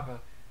Father,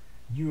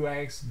 you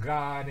ask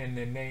God in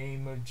the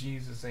name of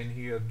Jesus and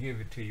He'll give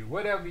it to you.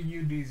 Whatever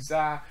you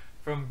desire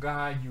from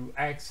God, you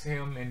ask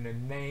Him in the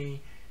name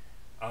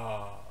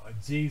of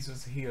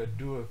Jesus, He'll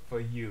do it for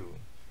you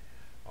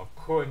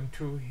according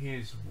to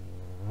His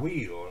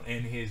will,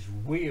 and His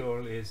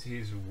will is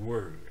His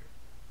word.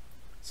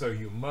 So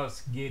you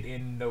must get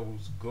in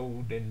those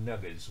golden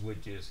nuggets,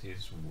 which is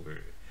His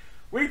word.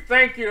 We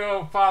thank you,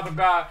 oh Father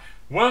God,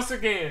 once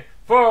again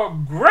for a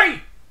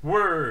great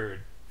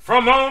word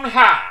from on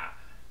high.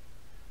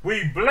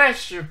 We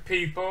bless you,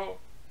 people.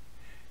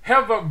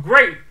 Have a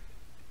great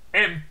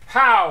and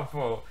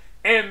powerful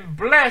and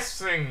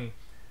blessing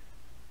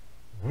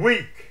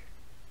week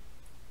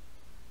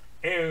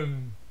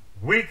and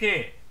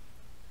weekend.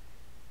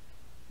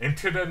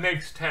 Until the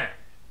next time,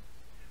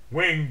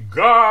 when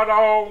God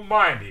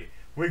Almighty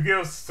will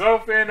give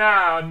Sophie and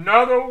I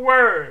another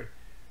word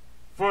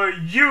for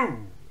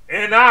you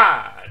and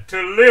I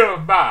to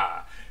live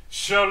by.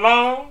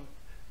 Shalom,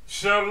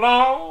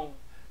 shalom,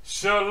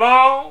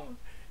 shalom.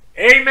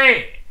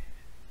 Amen.